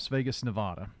 from Las Vegas,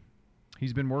 Nevada.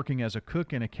 He's been working as a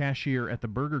cook and a cashier at the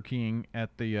Burger King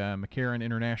at the McCarran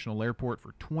International Airport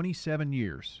for 27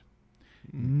 years.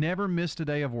 Never missed a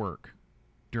day of work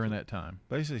during that time.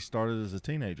 Basically started as a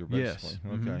teenager, basically.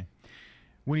 Yes. Okay.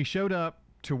 When he showed up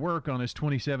to work on his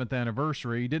 27th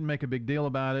anniversary, he didn't make a big deal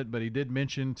about it, but he did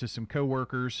mention to some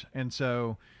coworkers, and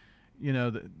so,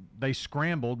 they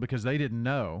scrambled because they didn't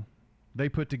know. They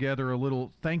put together a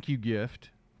little thank you gift,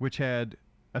 which had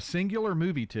a singular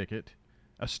movie ticket,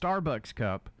 a Starbucks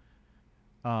cup,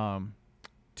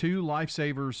 2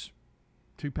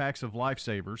 packs of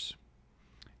Lifesavers,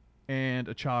 and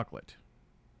a chocolate.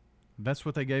 That's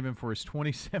what they gave him for his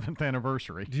 27th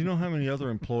anniversary. Do you know how many other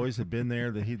employees have been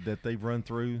there that they've run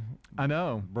through? I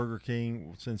know. Burger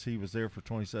King since he was there for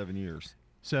 27 years.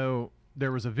 So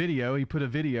there was a video. He put a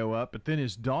video up, but then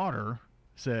his daughter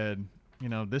said,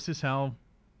 this is how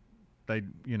they,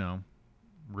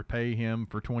 repay him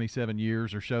for 27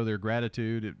 years or show their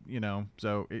gratitude.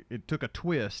 So it took a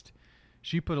twist.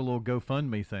 She put a little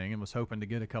GoFundMe thing and was hoping to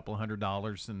get a couple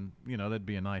 $100, and that'd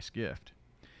be a nice gift.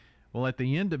 Well, at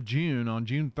the end of June, on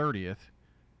June 30th,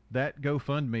 that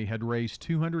GoFundMe had raised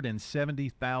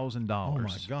 $270,000. Oh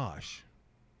my gosh!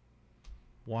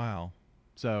 Wow.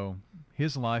 So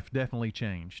his life definitely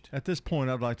changed. At this point,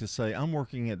 I'd like to say I'm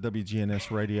working at WGNS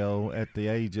Radio at the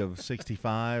age of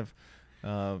 65.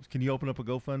 Can you open up a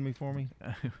GoFundMe for me?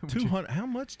 200. How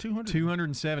much? 200.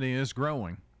 270 is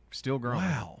growing, still growing.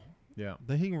 Wow. Yeah.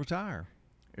 Then he can retire.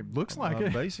 It looks like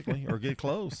it. Basically, or get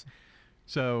close.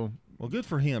 So, well, good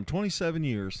for him. 27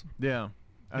 years. Yeah.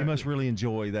 He must really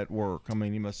enjoy that work. I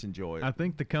mean, he must enjoy it. I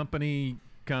think the company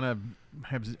kind of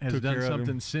has done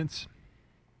something since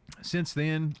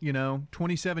then.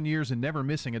 27 years and never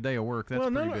missing a day of work. That's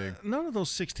pretty big. None of those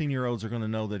 16-year-olds are going to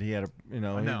know that he had he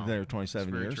was there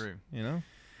 27 years. True.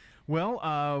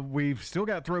 Well, we've still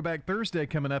got Throwback Thursday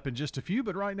coming up in just a few,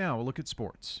 but right now we'll look at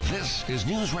sports. This is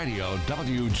News Radio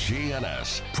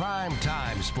WGNS Prime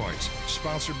Time Sports,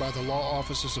 sponsored by the law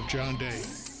offices of John Day.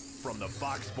 From the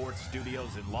Fox Sports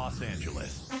Studios in Los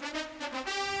Angeles,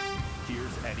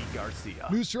 here's Eddie Garcia.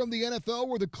 News from the NFL,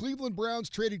 where the Cleveland Browns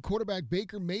traded quarterback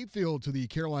Baker Mayfield to the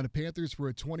Carolina Panthers for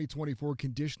a 2024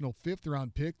 conditional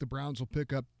 5th-round pick. The Browns will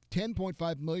pick up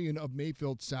 $10.5 million of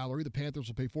Mayfield's salary. The Panthers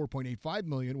will pay $4.85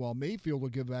 million, while Mayfield will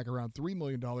give back around $3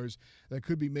 million that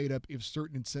could be made up if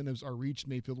certain incentives are reached.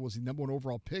 Mayfield was the number 1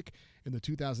 overall pick in the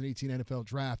 2018 NFL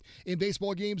Draft. In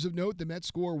baseball games of note, the Mets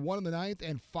score 1 in the 9th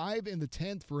and 5 in the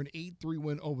 10th for an 8-3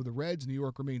 win over the Reds. New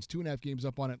York remains 2.5 games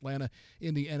up on Atlanta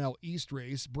in the NL East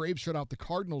race. Braves shut out the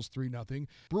Cardinals 3-0.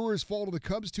 Brewers fall to the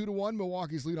Cubs 2-1.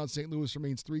 Milwaukee's lead on St. Louis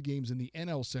remains 3 games in the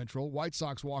NL Central. White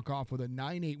Sox walk off with a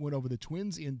 9-8 win over the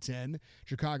Twins in 10.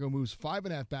 Chicago moves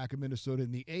 5.5 back of Minnesota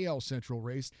in the AL Central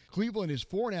race. Cleveland is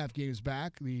 4.5 games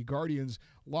back. The Guardians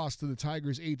lost to the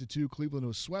Tigers 8-2. Cleveland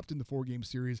was swept in the 4-game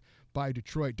series by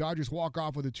Detroit. Dodgers walk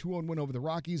off with a 2-1 win over the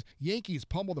Rockies. Yankees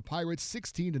pummel the Pirates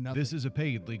 16-0. This is a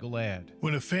paid legal ad.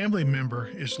 When a family member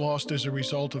is lost as a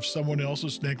result of someone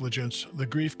else's negligence, the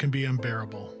grief can be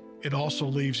unbearable. It also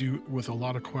leaves you with a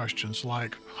lot of questions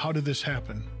like, how did this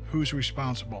happen? Who's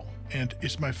responsible? And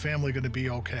is my family going to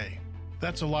be okay?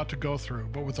 That's a lot to go through,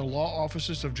 but with the law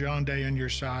offices of John Day on your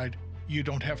side, you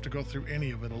don't have to go through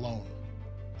any of it alone.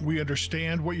 We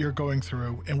understand what you're going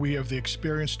through, and we have the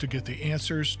experience to get the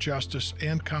answers, justice,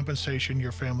 and compensation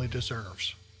your family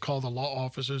deserves. Call the law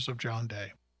offices of John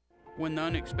Day. When the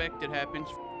unexpected happens,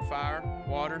 fire,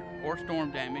 water, or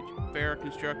storm damage, Farrah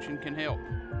Construction can help.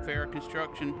 Farrah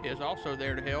Construction is also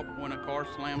there to help when a car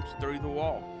slams through the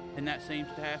wall, and that seems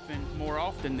to happen more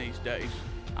often these days.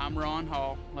 I'm Ron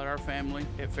Hall. Let our family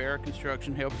at Farrah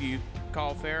Construction help you.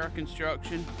 Call Farrah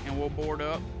Construction and we'll board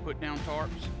up, put down tarps,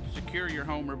 secure your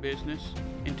home or business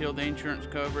until the insurance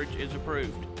coverage is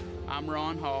approved. I'm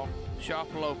Ron Hall.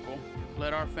 Shop local.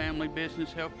 Let our family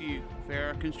business help you.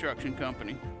 Farrah Construction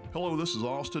Company. Hello, this is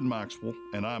Austin Maxwell,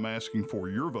 and I'm asking for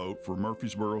your vote for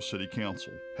Murfreesboro City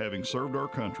Council. Having served our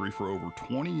country for over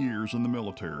 20 years in the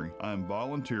military, I am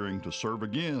volunteering to serve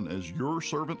again as your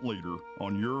servant leader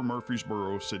on your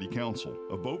Murfreesboro City Council.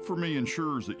 A vote for me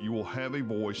ensures that you will have a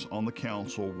voice on the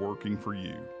council working for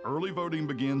you. Early voting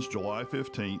begins July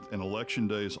 15th and Election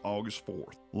Day is August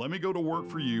 4th. Let me go to work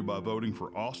for you by voting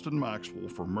for Austin Maxwell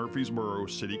for Murfreesboro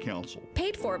City Council.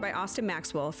 Paid for by Austin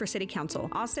Maxwell for City Council.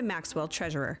 Austin Maxwell,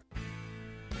 Treasurer.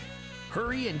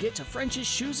 Hurry and get to French's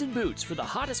Shoes and Boots for the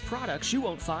hottest products you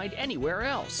won't find anywhere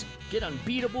else. Get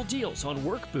unbeatable deals on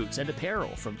work boots and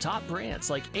apparel from top brands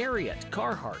like Ariat,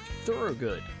 Carhartt,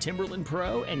 Thorogood, Timberland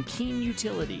Pro, and Keen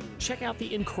Utility. Check out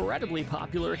the incredibly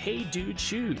popular Hey Dude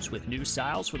shoes with new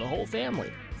styles for the whole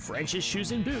family. French's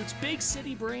Shoes and Boots, big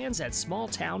city brands at small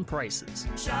town prices.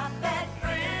 Shop at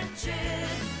French's,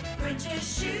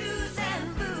 French's Shoes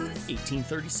and Boots.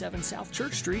 1837 South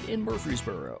Church Street in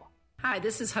Murfreesboro. Hi,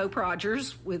 this is Hope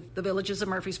Rogers with the Villages of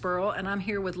Murfreesboro, and I'm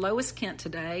here with Lois Kent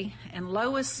today. And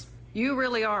Lois, you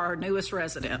really are our newest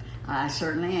resident. I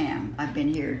certainly am. I've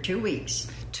been here 2 weeks.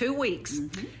 2 weeks?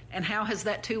 Mm-hmm. And how has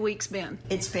that 2 weeks been?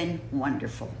 It's been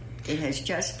wonderful. It has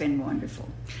just been wonderful.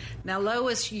 Now,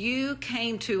 Lois, you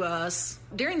came to us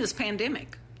during this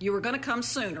pandemic. You were going to come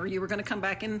sooner. You were going to come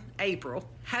back in April.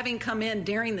 Having come in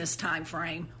during this time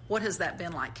frame, what has that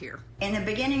been like here? In the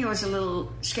beginning, it was a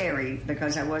little scary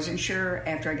because I wasn't sure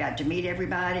after I got to meet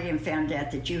everybody and found out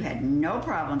that you had no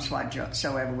problems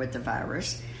whatsoever with the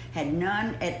virus, had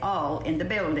none at all in the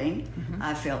building. Mm-hmm.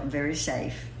 I felt very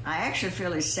safe. I actually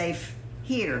feel as safe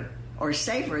here or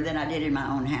safer than I did in my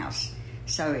own house.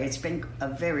 So it's been a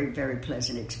very, very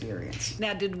pleasant experience.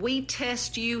 Now, did we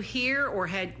test you here, or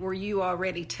were you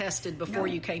already tested before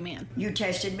you came in? You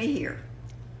tested me here.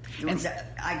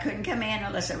 I couldn't come in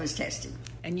unless I was tested.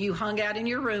 And you hung out in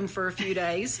your room for a few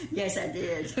days. Yes, I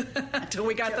did. Until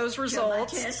we got those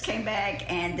results. My test came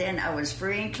back, and then I was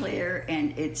free and clear,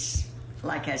 and it's,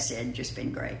 like I said, just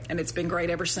been great. And it's been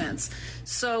great ever since.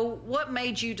 So what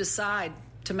made you decide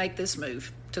to make this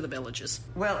move to the Villages?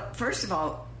 Well, first of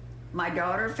all, my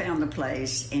daughter found the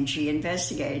place, and she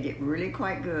investigated it really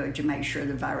quite good to make sure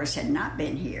the virus had not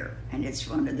been here. And it's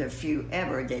one of the few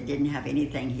ever that didn't have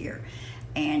anything here.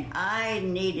 And I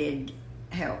needed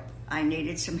help. I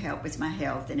needed some help with my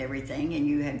health and everything, and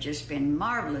you have just been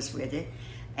marvelous with it.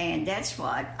 And that's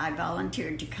what I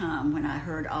volunteered to come when I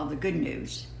heard all the good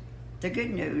news. The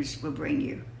good news will bring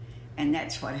you. And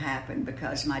that's what happened,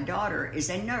 because my daughter is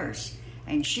a nurse,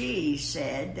 and she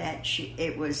said that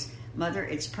it was, Mother,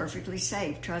 it's perfectly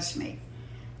safe, trust me.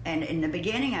 And in the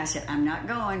beginning, I said, I'm not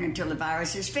going until the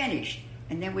virus is finished.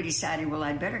 And then we decided, well,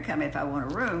 I'd better come if I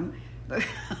want a room,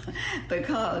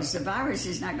 because the virus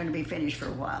is not going to be finished for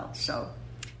a while. So,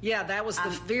 yeah, that was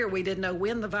the fear. We didn't know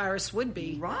when the virus would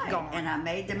be gone. And I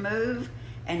made the move,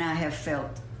 and I have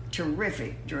felt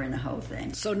terrific during the whole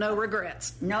thing. So no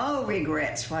regrets? No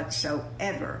regrets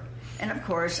whatsoever. And, of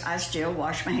course, I still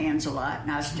wash my hands a lot,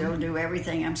 and I still do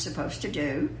everything I'm supposed to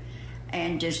do,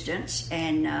 and distance,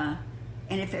 and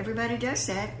if everybody does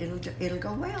that, it'll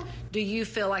go well. Do you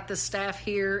feel like the staff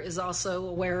here is also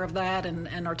aware of that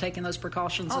and are taking those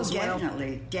precautions as well?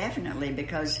 Oh, definitely,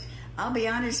 because I'll be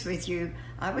honest with you,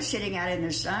 I was sitting out in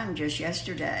the sun just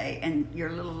yesterday, and your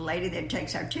little lady that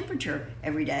takes our temperature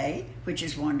every day, which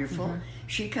is wonderful,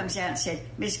 she comes out and said,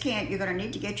 Miss Kent, you're going to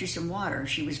need to get you some water.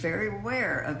 She was very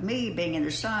aware of me being in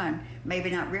the sun, maybe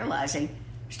not realizing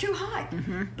it's too hot.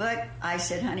 But I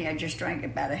said, honey, I just drank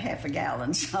about a half a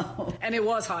gallon. So and it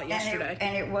was hot yesterday.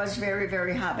 And it was very,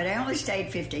 very hot. But I only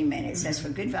stayed 15 minutes. That's for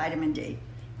good vitamin D.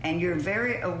 And you're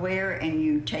very aware, and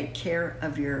you take care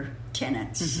of your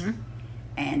tenants.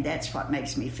 And that's what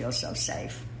makes me feel so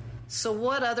safe. So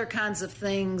what other kinds of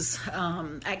things,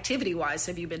 activity-wise,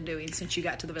 have you been doing since you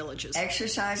got to the Villages?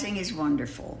 Exercising is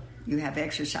wonderful. You have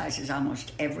exercises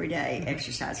almost every day,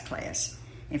 exercise class.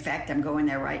 In fact, I'm going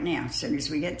there right now as soon as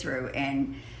we get through.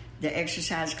 And the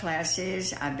exercise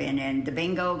classes, I've been in the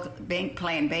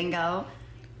playing bingo.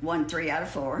 Won 3 out of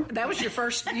 4. That was your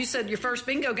first, you said your first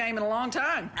bingo game in a long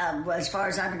time. Well, as far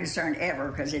as I'm concerned, ever,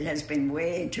 because it has been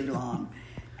way too long.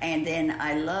 And then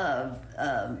I love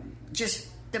just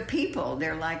the people.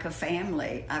 They're like a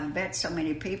family. I've met so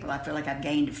many people, I feel like I've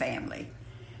gained a family,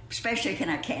 especially when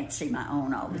I can't see my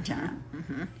own all the time.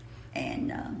 Mm-hmm.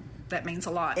 And that means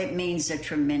a lot. It means a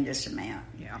tremendous amount.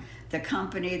 Yeah. The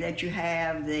company that you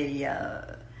have,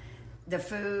 the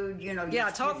food, you know. Yeah,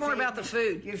 talk more about the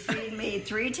food. You feed me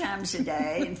 3 times a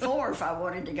day, and 4 if I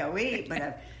wanted to go eat.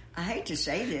 But I hate to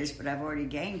say this, but I've already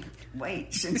gained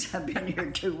weight since I've been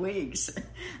here 2 weeks.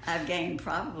 I've gained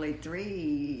probably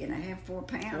 3.5, 4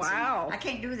 pounds. Wow. And I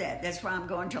can't do that. That's why I'm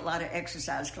going to a lot of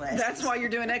exercise classes. That's why you're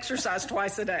doing exercise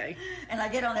twice a day. And I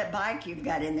get on that bike you've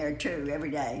got in there, too,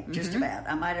 every day, just about.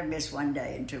 I might have missed 1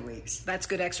 day in 2 weeks. That's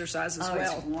good exercise as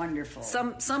well. It's wonderful.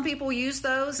 Some people use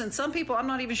those, and some people, I'm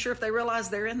not even sure if they realize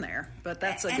they're in there. But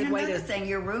that's a good way to... And another thing,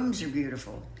 your rooms are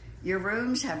beautiful. Your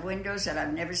rooms have windows that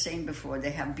I've never seen before. They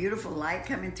have beautiful light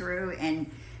coming through, and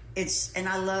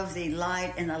I love the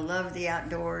light, and I love the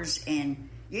outdoors, and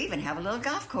you even have a little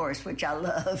golf course, which I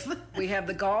love. We have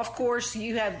the golf course.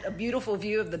 You have a beautiful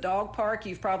view of the dog park.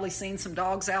 You've probably seen some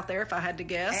dogs out there, if I had to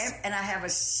guess. And I have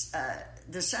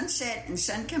the sunset and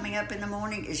sun coming up in the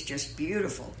morning is just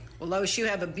beautiful. Well, Lois, you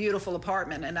have a beautiful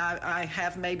apartment, and I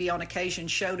have maybe on occasion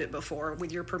showed it before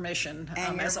with your permission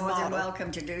and as a you're more model. than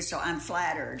welcome to do so. I'm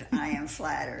flattered. I am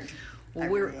flattered. Well,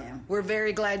 really am. We're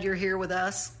very glad you're here with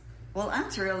us. Well, I'm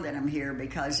thrilled that I'm here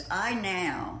because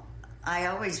I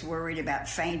always worried about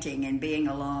fainting and being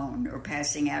alone or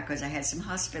passing out because I had some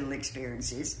hospital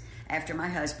experiences after my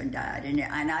husband died. And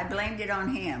I blamed it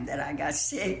on him that I got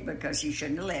sick because he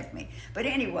shouldn't have left me. But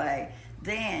anyway,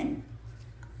 then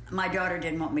my daughter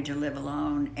didn't want me to live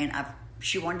alone, and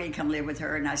she wanted me to come live with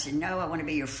her, and I said, no, I want to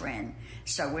be your friend.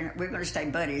 So we're going to stay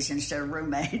buddies instead of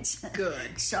roommates.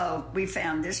 Good. So we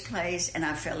found this place, and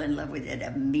I fell in love with it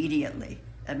immediately.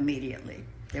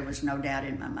 There was no doubt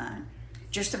in my mind.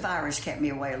 Just the virus kept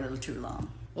me away a little too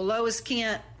long. Well, Lois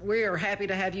Kent, we are happy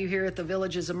to have you here at the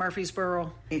Villages of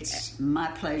Murfreesboro. It's my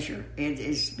pleasure. It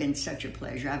has been such a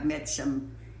pleasure. I've met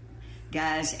some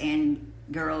guys and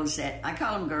girls that, I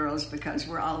call them girls because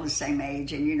we're all the same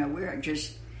age, and, you know, we're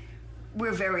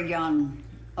very young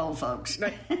old folks.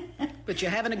 But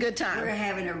you're having a good time. We're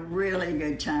having a really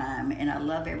good time, and I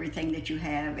love everything that you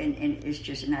have, and it's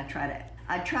just, and I try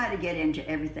to get into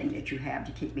everything that you have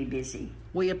to keep me busy.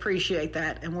 We appreciate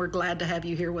that, and we're glad to have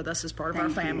you here with us as part of our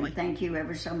family. Thank you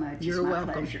ever so much. You're it's my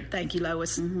welcome. Pleasure. Thank you,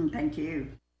 Lois. Thank you.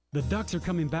 The Ducks are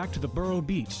coming back to the Borough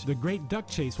Beach. The Great Duck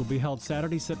Chase will be held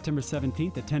Saturday, September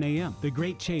 17th at 10 a.m. The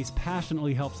Great Chase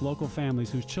passionately helps local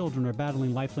families whose children are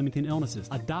battling life-limiting illnesses.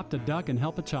 Adopt a duck and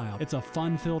help a child. It's a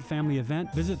fun-filled family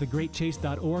event. Visit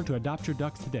thegreatchase.org to adopt your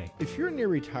ducks today. If you're near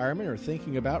retirement or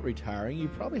thinking about retiring, you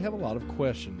probably have a lot of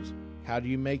questions. How do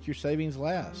you make your savings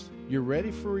last? You're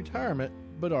ready for retirement,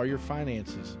 but are your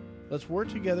finances? Let's work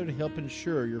together to help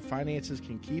ensure your finances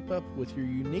can keep up with your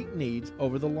unique needs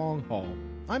over the long haul.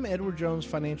 I'm Edward Jones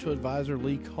financial advisor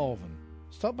Lee Colvin.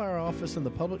 Stop by our office in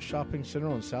the Public Shopping Center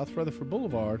on South Rutherford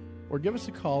Boulevard or give us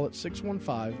a call at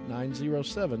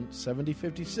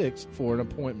 615-907-7056 for an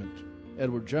appointment.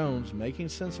 Edward Jones, Making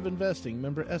Sense of Investing,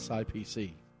 member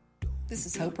SIPC. This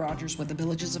is Hope Rogers with the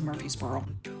Villages of Murfreesboro.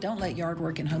 Don't let yard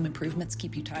work and home improvements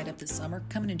keep you tied up this summer.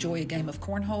 Come and enjoy a game of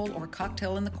cornhole or a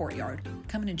cocktail in the courtyard.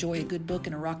 Come and enjoy a good book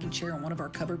and a rocking chair on one of our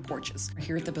covered porches. We're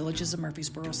here at the Villages of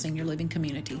Murfreesboro Senior Living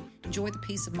Community. Enjoy the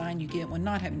peace of mind you get when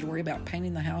not having to worry about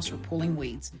painting the house or pulling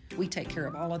weeds. We take care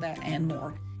of all of that and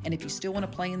more. And if you still want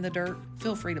to play in the dirt,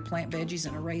 feel free to plant veggies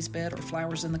in a raised bed or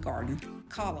flowers in the garden.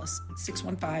 Call us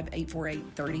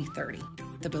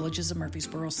 615-848-3030. The Villages of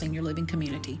Murfreesboro Senior Living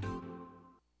Community.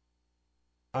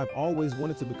 I've always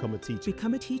wanted to become a teacher.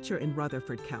 Become a teacher in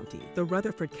Rutherford County. The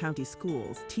Rutherford County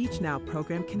Schools Teach Now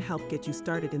program can help get you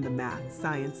started in the math,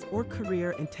 science, or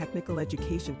career and technical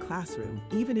education classroom,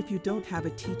 even if you don't have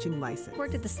a teaching license. I've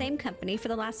worked at the same company for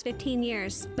the last 15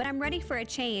 years, but I'm ready for a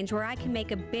change where I can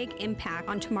make a big impact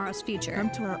on tomorrow's future. Come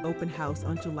to our open house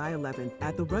on July 11th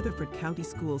at the Rutherford County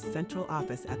Schools Central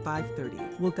Office at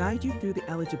 5:30. We'll guide you through the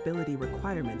eligibility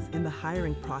requirements in the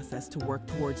hiring process to work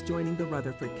towards joining the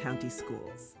Rutherford County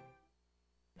Schools.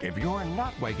 If you're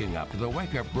not waking up to the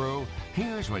Wake Up Crew,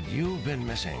 here's what you've been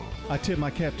missing. I tip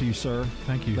my cap to you, sir.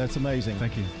 Thank you. That's amazing.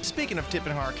 Thank you. Speaking of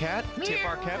tipping our cat, tip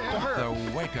our cap to her. The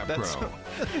Wake Up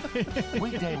Crew.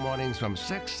 Weekday mornings from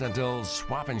 6 until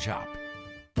Swap and Shop.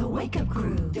 The Wake Up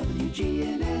Crew,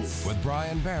 WGNS. With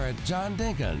Brian Barrett, John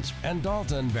Dinkins, and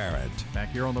Dalton Barrett. Back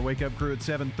here on the Wake Up Crew at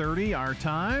 7:30, our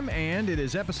time, and it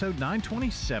is episode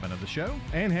 927 of the show.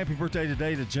 And happy birthday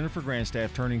today to Jennifer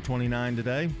Grandstaff, turning 29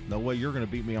 today. No way you're going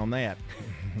to beat me on that.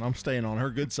 I'm staying on her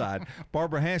good side.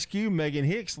 Barbara Haskew, Megan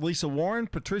Hicks, Lisa Warren,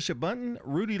 Patricia Bunton,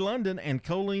 Rudy London, and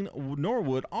Colleen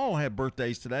Norwood all have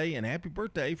birthdays today, and happy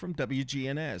birthday from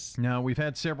WGNS. Now, we've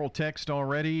had several texts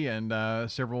already and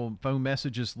several phone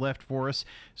messages left for us,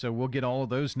 so we'll get all of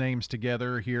those names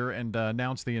together here and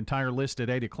announce the entire list at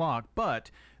 8 o'clock,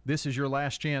 but this is your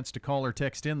last chance to call or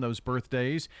text in those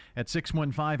birthdays at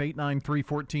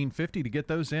 615-893-1450 to get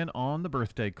those in on the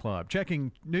Birthday Club.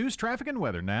 Checking news, traffic, and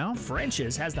weather now.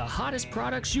 French's has the hottest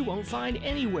products you won't find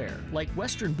anywhere, like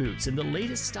Western boots in the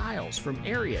latest styles from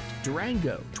Ariat,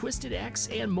 Durango, Twisted X,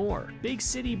 and more. Big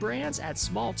city brands at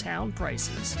small town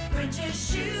prices.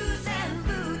 French's Shoes and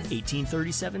Boots.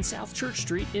 1837 South Church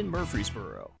Street in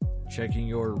Murfreesboro. Checking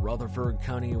your Rutherford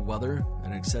County weather,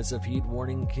 an excessive heat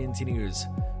warning continues.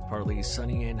 Partly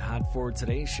sunny and hot for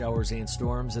today. Showers and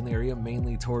storms in the area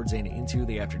mainly towards and into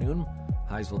the afternoon.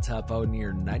 Highs will top out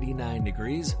near 99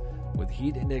 degrees with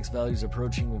heat index values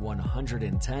approaching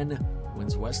 110.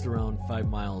 Winds west around 5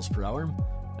 miles per hour.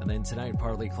 And then tonight,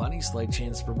 partly cloudy, slight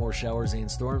chance for more showers and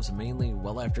storms, mainly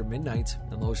well after midnight,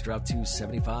 and lows drop to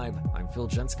 75. I'm Phil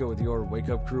Jensko with your Wake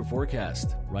Up Crew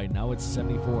forecast. Right now it's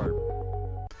 74.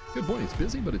 Good morning. It's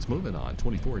busy, but it's moving on.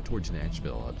 24 towards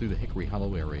Nashville, up through the Hickory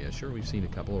Hollow area. Sure, we've seen a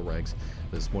couple of wrecks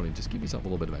this morning. Just give yourself a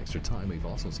little bit of extra time. We've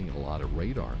also seen a lot of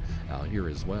radar out here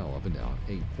as well, up and down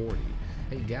 840.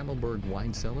 Hey, Gatlinburg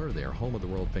Wine Cellar, they're home of the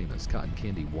world-famous cotton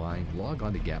candy wine. Log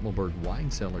on to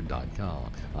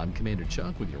GatlinburgWineCellar.com. I'm Commander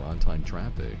Chuck with your on-time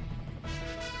traffic.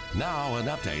 Now an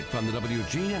update from the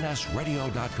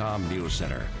WGNSradio.com News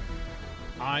Center.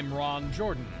 I'm Ron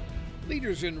Jordan.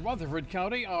 Leaders in Rutherford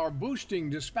County are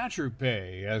boosting dispatcher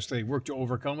pay as they work to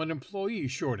overcome an employee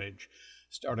shortage.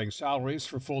 Starting salaries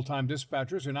for full-time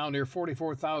dispatchers are now near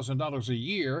 $44,000 a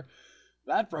year.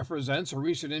 That represents a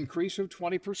recent increase of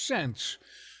 20%.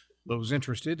 Those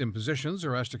interested in positions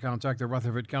are asked to contact the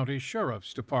Rutherford County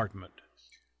Sheriff's Department.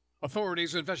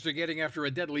 Authorities investigating after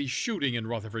a deadly shooting in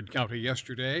Rutherford County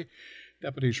yesterday.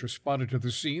 Deputies responded to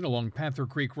the scene along Panther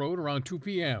Creek Road around 2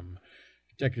 p.m.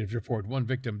 Detectives report one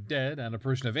victim dead and a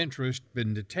person of interest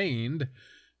been detained.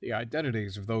 The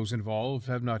identities of those involved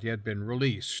have not yet been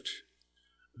released.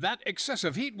 That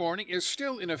excessive heat warning is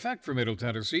still in effect for Middle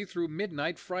Tennessee through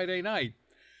midnight Friday night.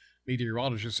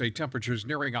 Meteorologists say temperatures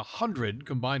nearing 100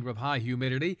 combined with high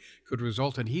humidity could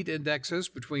result in heat indexes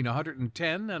between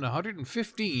 110 and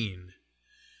 115.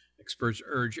 Experts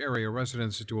urge area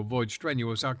residents to avoid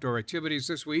strenuous outdoor activities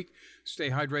this week, stay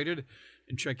hydrated,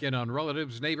 and check in on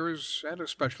relatives, neighbors, and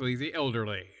especially the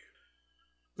elderly.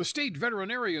 The State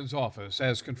Veterinarian's Office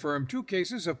has confirmed 2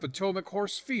 cases of Potomac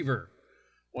horse fever.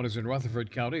 One is in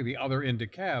Rutherford County, the other in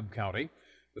DeKalb County.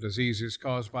 The disease is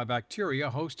caused by bacteria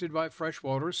hosted by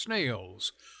freshwater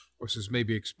snails. Horses may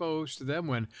be exposed to them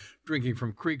when drinking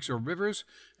from creeks or rivers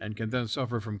and can then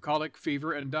suffer from colic,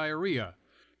 fever, and diarrhea.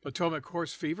 Potomac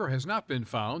horse fever has not been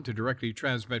found to directly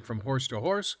transmit from horse to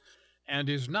horse and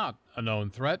is not a known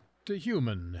threat to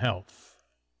human health.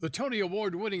 The Tony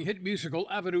Award-winning hit musical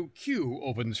Avenue Q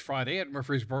opens Friday at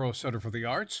Murfreesboro Center for the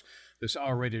Arts. This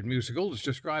R-rated musical is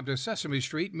described as Sesame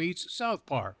Street meets South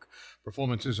Park.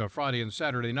 Performances are Friday and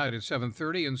Saturday night at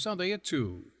 7:30 and Sunday at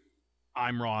 2.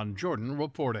 I'm Ron Jordan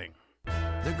reporting.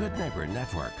 The Good Neighbor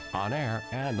Network, on air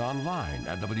and online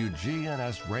at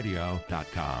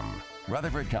WGNSradio.com.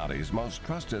 Rutherford County's most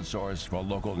trusted source for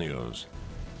local news.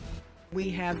 We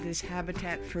have this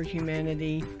Habitat for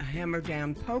Humanity Hammer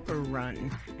Down Poker Run,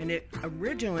 and it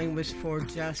originally was for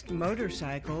just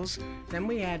motorcycles. Then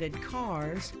we added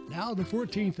cars. Now the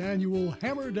 14th annual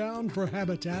Hammer Down for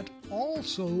Habitat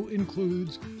also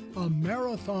includes a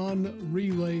marathon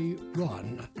relay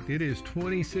run. It is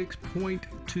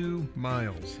 26.2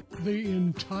 miles. The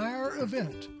entire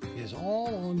event is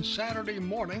all on Saturday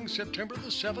morning, September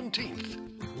the 17th.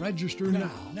 Register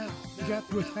now. Get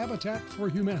with Habitat for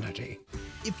Humanity.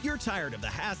 If you're tired of the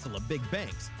hassle of big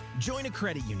banks, join a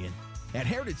credit union. At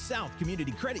Heritage South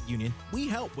Community Credit Union, we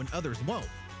help when others won't.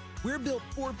 We're built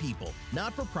for people,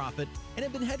 not for profit, and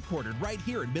have been headquartered right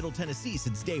here in Middle Tennessee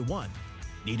since day one.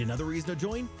 Need another reason to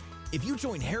join? If you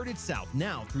join Heritage South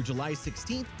now through July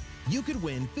 16th, you could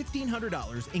win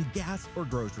 $1,500 in gas or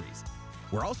groceries.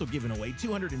 We're also giving away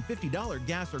 $250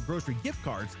 gas or grocery gift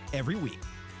cards every week.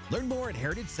 Learn more at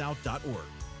heritagesouth.org.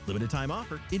 Limited time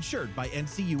offer, insured by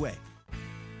NCUA.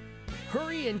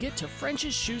 Hurry and get to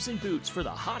French's Shoes and Boots for the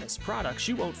hottest products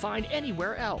you won't find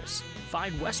anywhere else.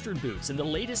 Find Western boots in the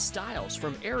latest styles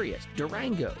from Ariat,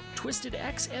 Durango, Twisted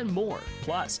X, and more.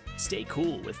 Plus, stay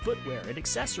cool with footwear and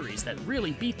accessories that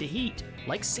really beat the heat,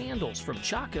 like sandals from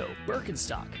Chaco,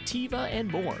 Birkenstock, Teva,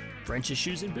 and more. French's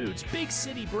Shoes and Boots, big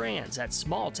city brands at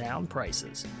small town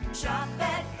prices. Shop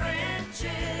at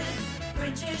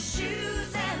French's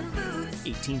Shoes and Boots.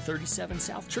 1837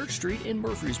 South Church Street in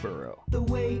Murfreesboro. The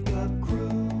Wake Up Crew,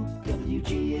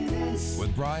 WGNS.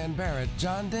 With Brian Barrett,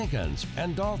 John Dinkins,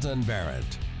 and Dalton Barrett.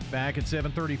 Back at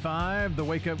 7:35, the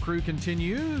Wake Up Crew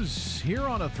continues here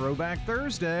on a Throwback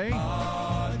Thursday.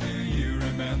 Do you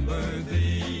remember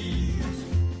these?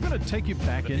 I'm going to take you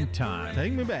back in time.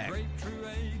 Take me back.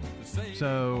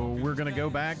 So we're going to go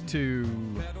back to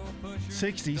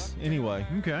 60s anyway.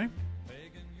 Okay.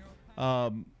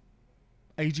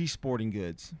 AG Sporting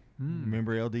Goods.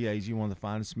 Remember LD AG, one of the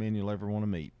finest men you'll ever want to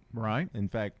meet. Right. In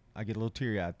fact, I get a little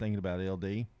teary-eyed thinking about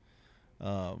LD.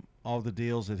 All the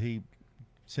deals that he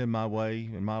sent my way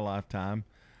in my lifetime.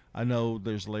 I know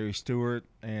there's Larry Stewart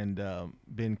and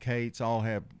Ben Cates all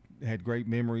had great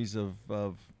memories of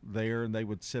there, and they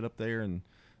would sit up there and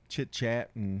chit-chat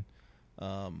and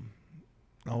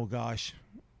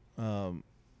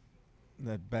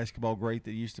that basketball great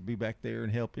that used to be back there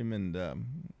and help him, and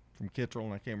from Kittrell,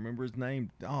 and I can't remember his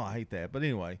name. Oh, I hate that. But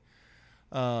anyway,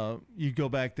 you'd go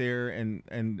back there, and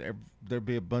there'd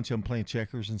be a bunch of them playing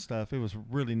checkers and stuff. It was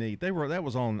really neat. That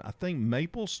was on, I think,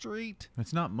 Maple Street.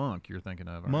 It's not Monk you're thinking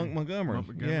of, Montgomery.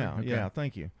 Yeah, okay. Yeah,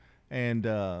 thank you. And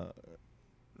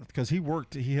because he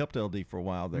helped LD for a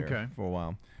while there,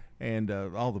 and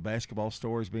all the basketball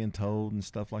stories being told and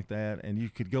stuff like that. And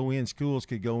you could go in, schools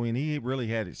could go in. He really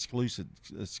had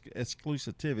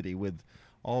exclusivity with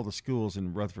all the schools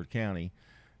in Rutherford County.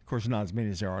 Of course, not as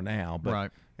many as there are now, but right.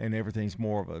 And everything's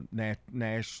more of a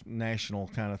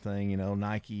national kind of thing,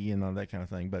 Nike and all that kind of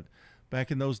thing. But back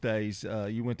in those days,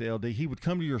 you went to LD. He would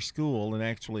come to your school and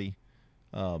actually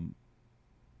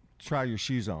try your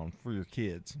shoes on for your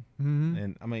kids.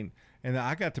 Mm-hmm. And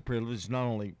I got the privilege not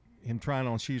only him trying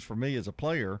on shoes for me as a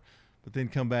player, but then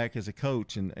come back as a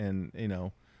coach and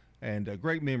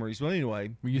great memories. Well, anyway.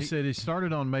 Well, you said he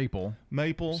started on Maple.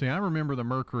 See, I remember the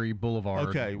Mercury Boulevard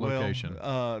location.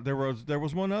 Well, there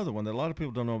was one other one that a lot of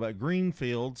people don't know about.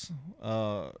 Greenfield's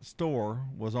store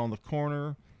was on the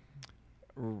corner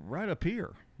right up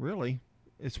here, really.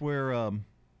 It's where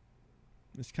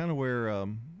it's kind of where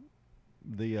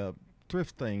the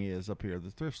thrift thing is up here, the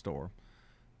thrift store.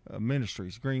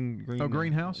 Ministries,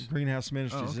 Greenhouse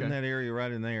Ministries, okay. in that area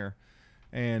right in there.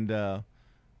 And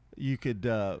you could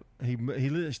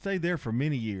he stayed there for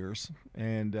many years,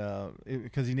 and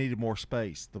because he needed more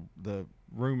space. The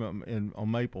room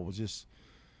on Maple was just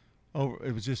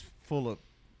it was just full of,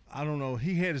 I don't know,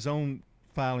 he had his own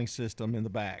filing system in the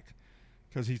back,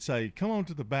 because he'd say, come on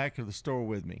to the back of the store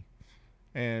with me,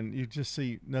 and you just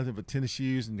see nothing but tennis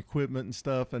shoes and equipment and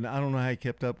stuff. And I don't know how he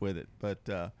kept up with it,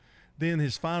 but then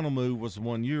his final move was the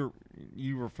one you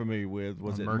were familiar with,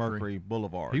 was at Mercury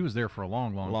Boulevard. He was there for a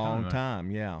long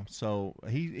time. Yeah. So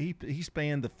he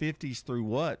spanned the 50s through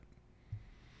what?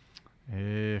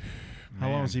 How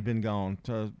long has he been gone?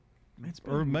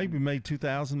 Or maybe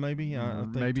 2000, maybe. I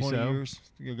think maybe 20 so. years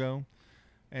ago.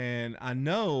 And I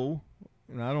know,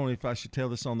 and I don't know if I should tell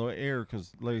this on the air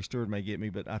because Larry Stewart may get me,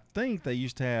 but I think they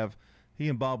used to have, he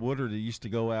and Bob Woodard used to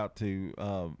go out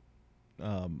to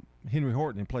Henry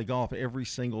Horton and play golf every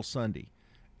single Sunday.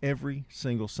 Every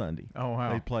single Sunday. Oh,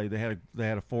 wow. They played. They had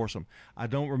a foursome. I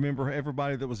don't remember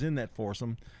everybody that was in that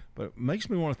foursome, but it makes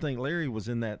me want to think Larry was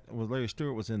in that. Larry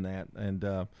Stewart was in that.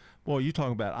 And boy, you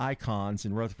talk about icons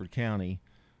in Rutherford County.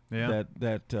 Yeah.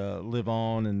 That live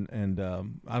on, and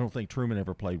I don't think Truman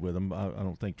ever played with him. I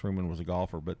don't think Truman was a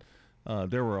golfer, but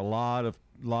there were a lot of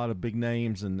big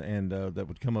names and that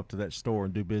would come up to that store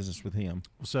and do business with him.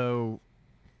 So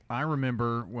I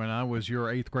remember when I was your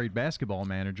 8th grade basketball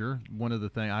manager, one of the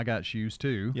things, I got shoes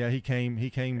too. Yeah, he came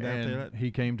down there. He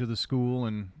came to the school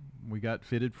and we got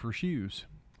fitted for shoes.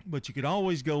 But you could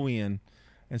always go in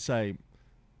and say,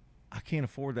 I can't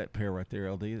afford that pair right there,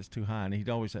 LD. It's too high. And he'd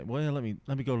always say, well, let me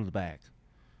go to the back.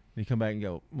 And he'd come back and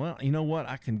go, well, you know what?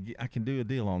 I can do a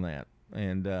deal on that.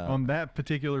 And on that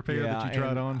particular pair that you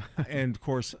tried on. And of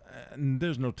course,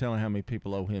 there's no telling how many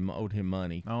people owed him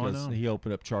money. Oh, I know. He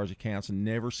opened up charge accounts and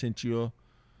never sent you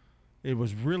it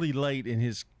was really late in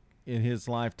his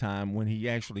lifetime when he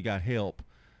actually got help,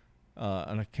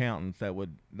 an accountant that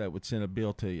would send a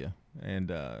bill to you. And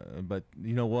but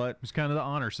you know what? It was kind of the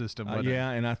honor system.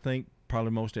 Yeah, and I think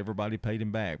probably most everybody paid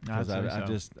him back because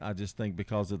I just think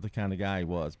because of the kind of guy he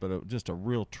was. But just a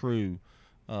real true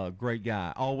Great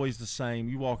guy. Always the same.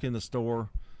 You walk in the store,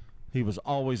 he was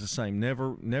always the same.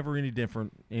 Never any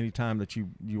different any time that you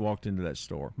walked into that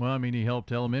store. Well, I mean, he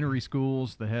helped elementary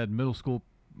schools. They had middle school,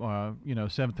 7th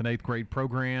and 8th grade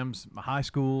programs. High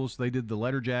schools, they did the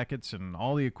letter jackets and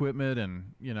all the equipment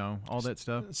and, all that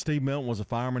stuff. Steve Melton was a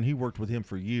fireman. He worked with him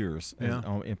for years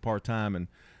in part-time.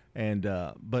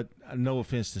 But no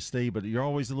offense to Steve, but you're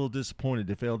always a little disappointed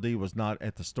if LD was not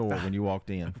at the store when you walked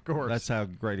in. Of course. That's how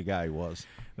great a guy he was.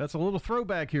 That's a little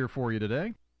throwback here for you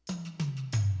today.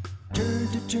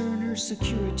 Turn to Turner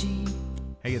Security.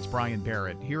 Hey, it's Brian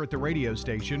Barrett. Here at the radio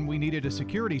station, we needed a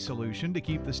security solution to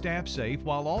keep the staff safe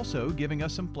while also giving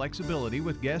us some flexibility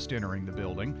with guests entering the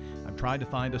building. I've tried to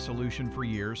find a solution for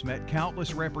years, met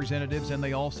countless representatives, and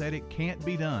they all said it can't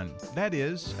be done. That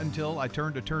is, until I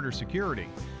turned to Turner Security.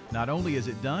 Not only is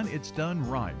it done, it's done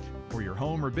right. For your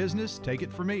home or business, take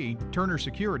it from me, Turner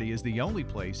Security is the only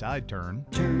place I'd turn.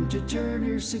 Turn to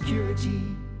Turner Security.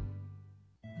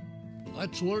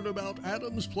 Let's learn about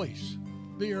Adams Place,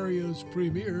 the area's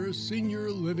premier senior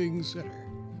living center.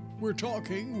 We're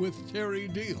talking with Terry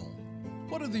Deal.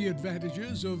 What are the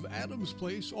advantages of Adams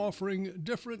Place offering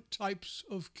different types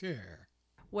of care?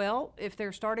 Well, if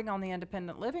they're starting on the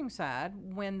independent living side,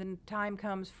 when the time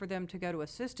comes for them to go to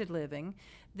assisted living,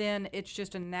 then it's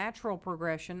just a natural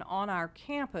progression on our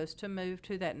campus to move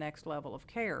to that next level of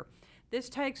care. This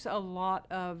takes a lot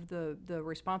of the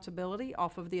responsibility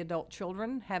off of the adult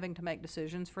children having to make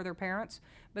decisions for their parents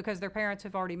because their parents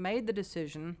have already made the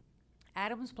decision.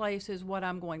 Adams Place is what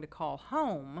I'm going to call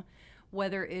home,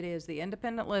 whether it is the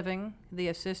independent living, the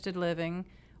assisted living,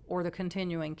 or the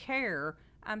continuing care.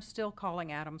 I'm still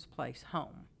calling Adams Place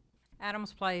home.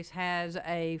 Adams Place has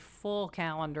a full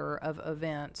calendar of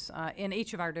events in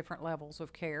each of our different levels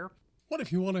of care. What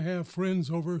if you want to have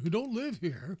friends over who don't live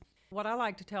here? What I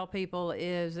like to tell people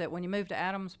is that when you move to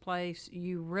Adams Place,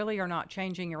 you really are not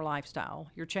changing your lifestyle.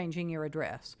 You're changing your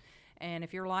address. And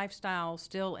if your lifestyle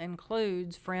still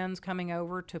includes friends coming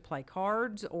over to play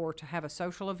cards or to have a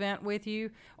social event with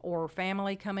you or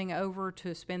family coming over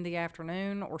to spend the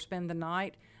afternoon or spend the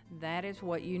night, that is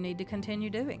what you need to continue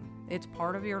doing. It's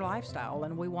part of your lifestyle,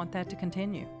 and we want that to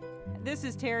continue. This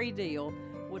is Terry Deal.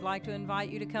 Would like to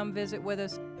invite you to come visit with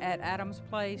us at Adams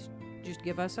Place. Just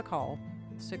give us a call,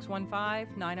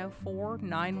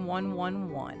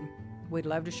 615-904-9111. We'd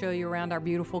love to show you around our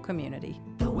beautiful community.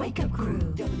 The Wake Up Crew,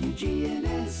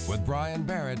 WGNS. With Brian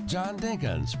Barrett, John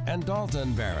Dinkins, and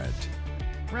Dalton Barrett.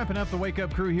 Wrapping up the Wake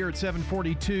Up Crew here at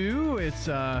 7:42. It's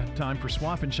time for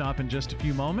Swap and Shop in just a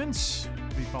few moments.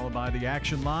 Be followed by the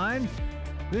Action Line.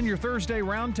 Then your Thursday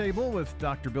Roundtable with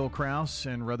Dr. Bill Krause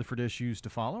and Rutherford Issues to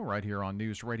follow right here on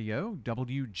News Radio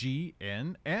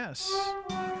WGNS.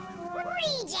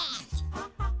 Reject!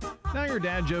 Now your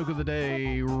dad joke of the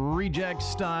day, reject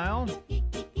style.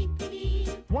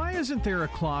 Why isn't there a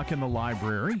clock in the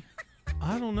library?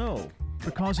 I don't know.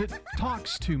 Because it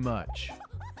talks too much.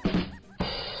 Reject!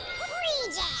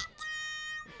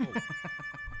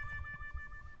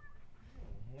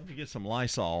 Let me get some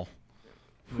Lysol.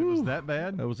 It was that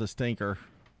bad? That was a stinker.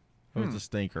 That was a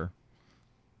stinker.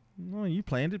 Well, you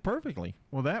planned it perfectly.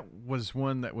 Well, that was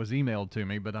one that was emailed to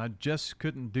me, but I just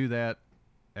couldn't do that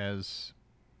as,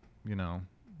 a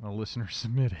listener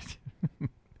submitted.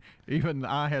 Even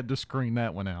I had to screen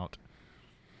that one out.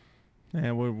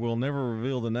 And we'll never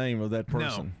reveal the name of that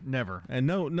person. No, never. And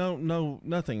no,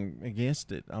 nothing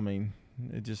against it. I mean,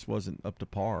 it just wasn't up to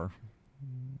par.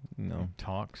 No.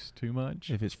 Talks too much.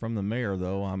 If it's from the mayor,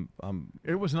 though, I'm.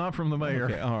 It was not from the mayor.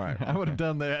 Okay, all right. I would have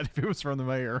done that if it was from the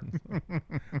mayor.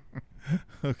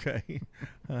 Okay,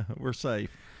 we're safe.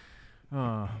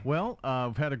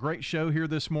 We've had a great show here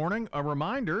this morning. A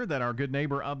reminder that our good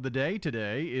neighbor of the day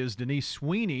today is Denise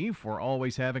Sweeney for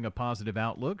always having a positive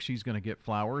outlook. She's going to get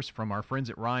flowers from our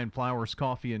friends at Ryan Flowers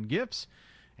Coffee and Gifts.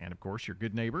 And, of course, your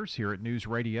good neighbors here at News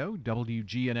Radio,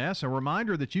 WGNS. A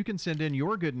reminder that you can send in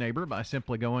your good neighbor by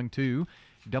simply going to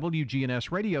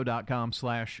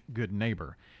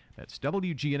WGNSradio.com/goodneighbor. That's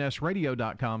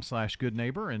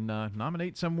WGNSradio.com/goodneighbor and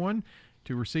nominate someone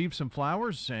to receive some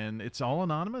flowers, and it's all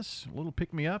anonymous. A little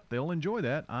pick-me-up. They'll enjoy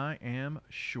that, I am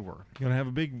sure. You're going to have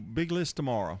a big list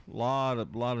tomorrow. A lot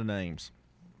of names.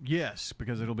 Yes,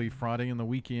 because it'll be Friday and the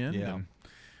weekend. Yeah. And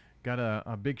got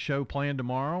a big show planned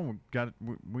tomorrow.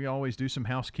 We always do some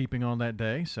housekeeping on that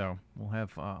day, so we'll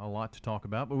have a lot to talk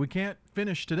about. But we can't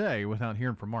finish today without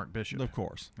hearing from Mark Bishop. Of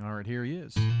course. All right, here he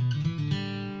is.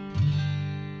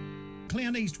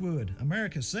 Clint Eastwood,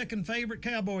 America's second favorite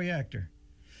cowboy actor.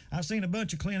 I've seen a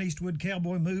bunch of Clint Eastwood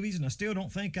cowboy movies, and I still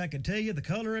don't think I could tell you the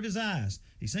color of his eyes.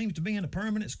 He seems to be in a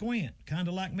permanent squint, kind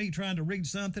of like me trying to read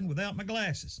something without my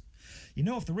glasses. You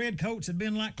know, if the Redcoats had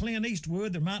been like Clint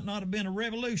Eastwood, there might not have been a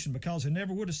revolution because they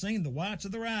never would have seen the whites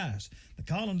of their eyes. The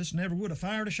colonists never would have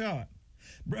fired a shot.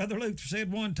 Brother Luther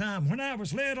said one time, when I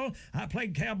was little, I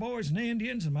played cowboys and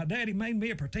Indians, and my daddy made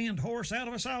me a pretend horse out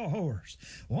of a sawhorse.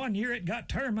 One year it got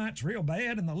termites real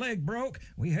bad, and the leg broke.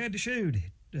 We had to shoot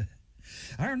it.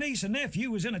 Our niece and nephew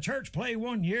was in a church play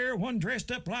one year, one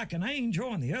dressed up like an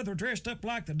angel and the other dressed up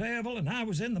like the devil, and I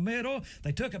was in the middle.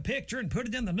 They took a picture and put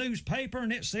it in the newspaper,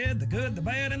 and it said the good, the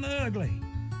bad, and the ugly.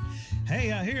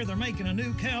 Hey, I hear they're making a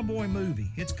new cowboy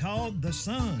movie. It's called The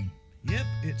Sun. Yep,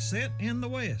 it's set in the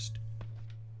West.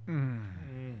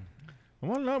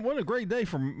 What a great day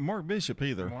for Mark Bishop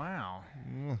either. Wow.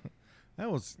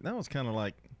 That was kind of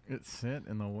like it's set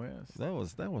in the West. That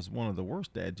was one of the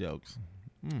worst dad jokes.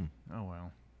 Oh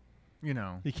well. You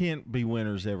know. You can't be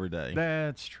winners every day.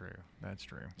 That's true.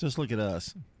 Just look at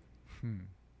us.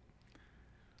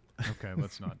 Okay,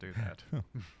 let's not do that.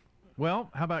 Well,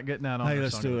 how about getting out on Hey, our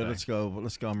let's song do of it. the day?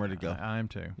 Let's go. I'm ready to go. I am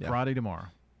too. Yeah. Friday tomorrow.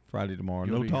 You'll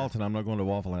You'll no be Dalton. I'm not going to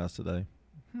Waffle House today.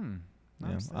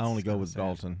 Yeah, I only go with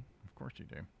Dalton. Of course you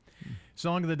do.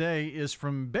 Song of the day is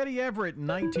from Betty Everett,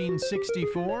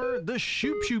 1964, the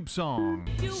Shoop Shoop Song.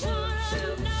 You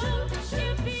wanna know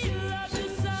if he loves you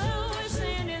so, it's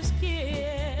in his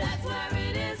kiss. That's where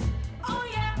it is. Oh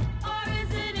yeah, or is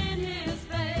it in his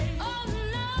face? Oh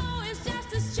no, it's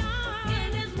just his charm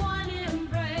in his one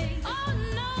embrace. Oh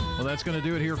no. Well, that's going to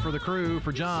do it here for the crew.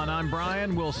 For John, I'm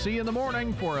Brian. We'll see you in the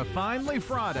morning for a Finally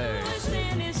Friday. It's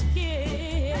in his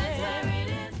kiss. That's where it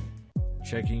is.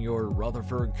 Checking your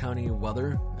Rutherford County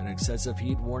weather, an excessive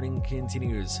heat warning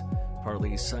continues.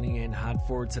 Partly sunny and hot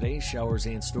for today, showers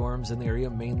and storms in the area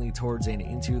mainly towards and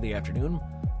into the afternoon.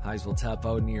 Highs will top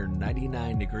out near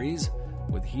 99 degrees,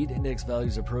 with heat index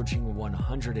values approaching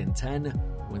 110,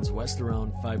 winds west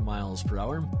around 5 miles per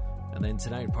hour. And then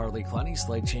tonight, partly cloudy,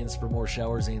 slight chance for more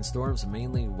showers and storms,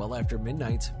 mainly well after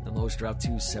midnight, and lows drop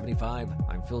to 75.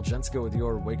 I'm Phil Jensko with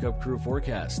your Wake Up Crew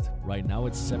forecast. Right now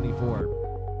it's 74.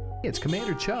 It's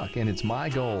Commander Chuck, and it's my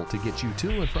goal to get you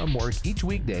to and from work each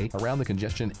weekday around the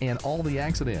congestion and all the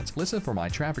accidents. Listen for my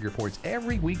traffic reports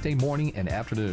every weekday morning and afternoon.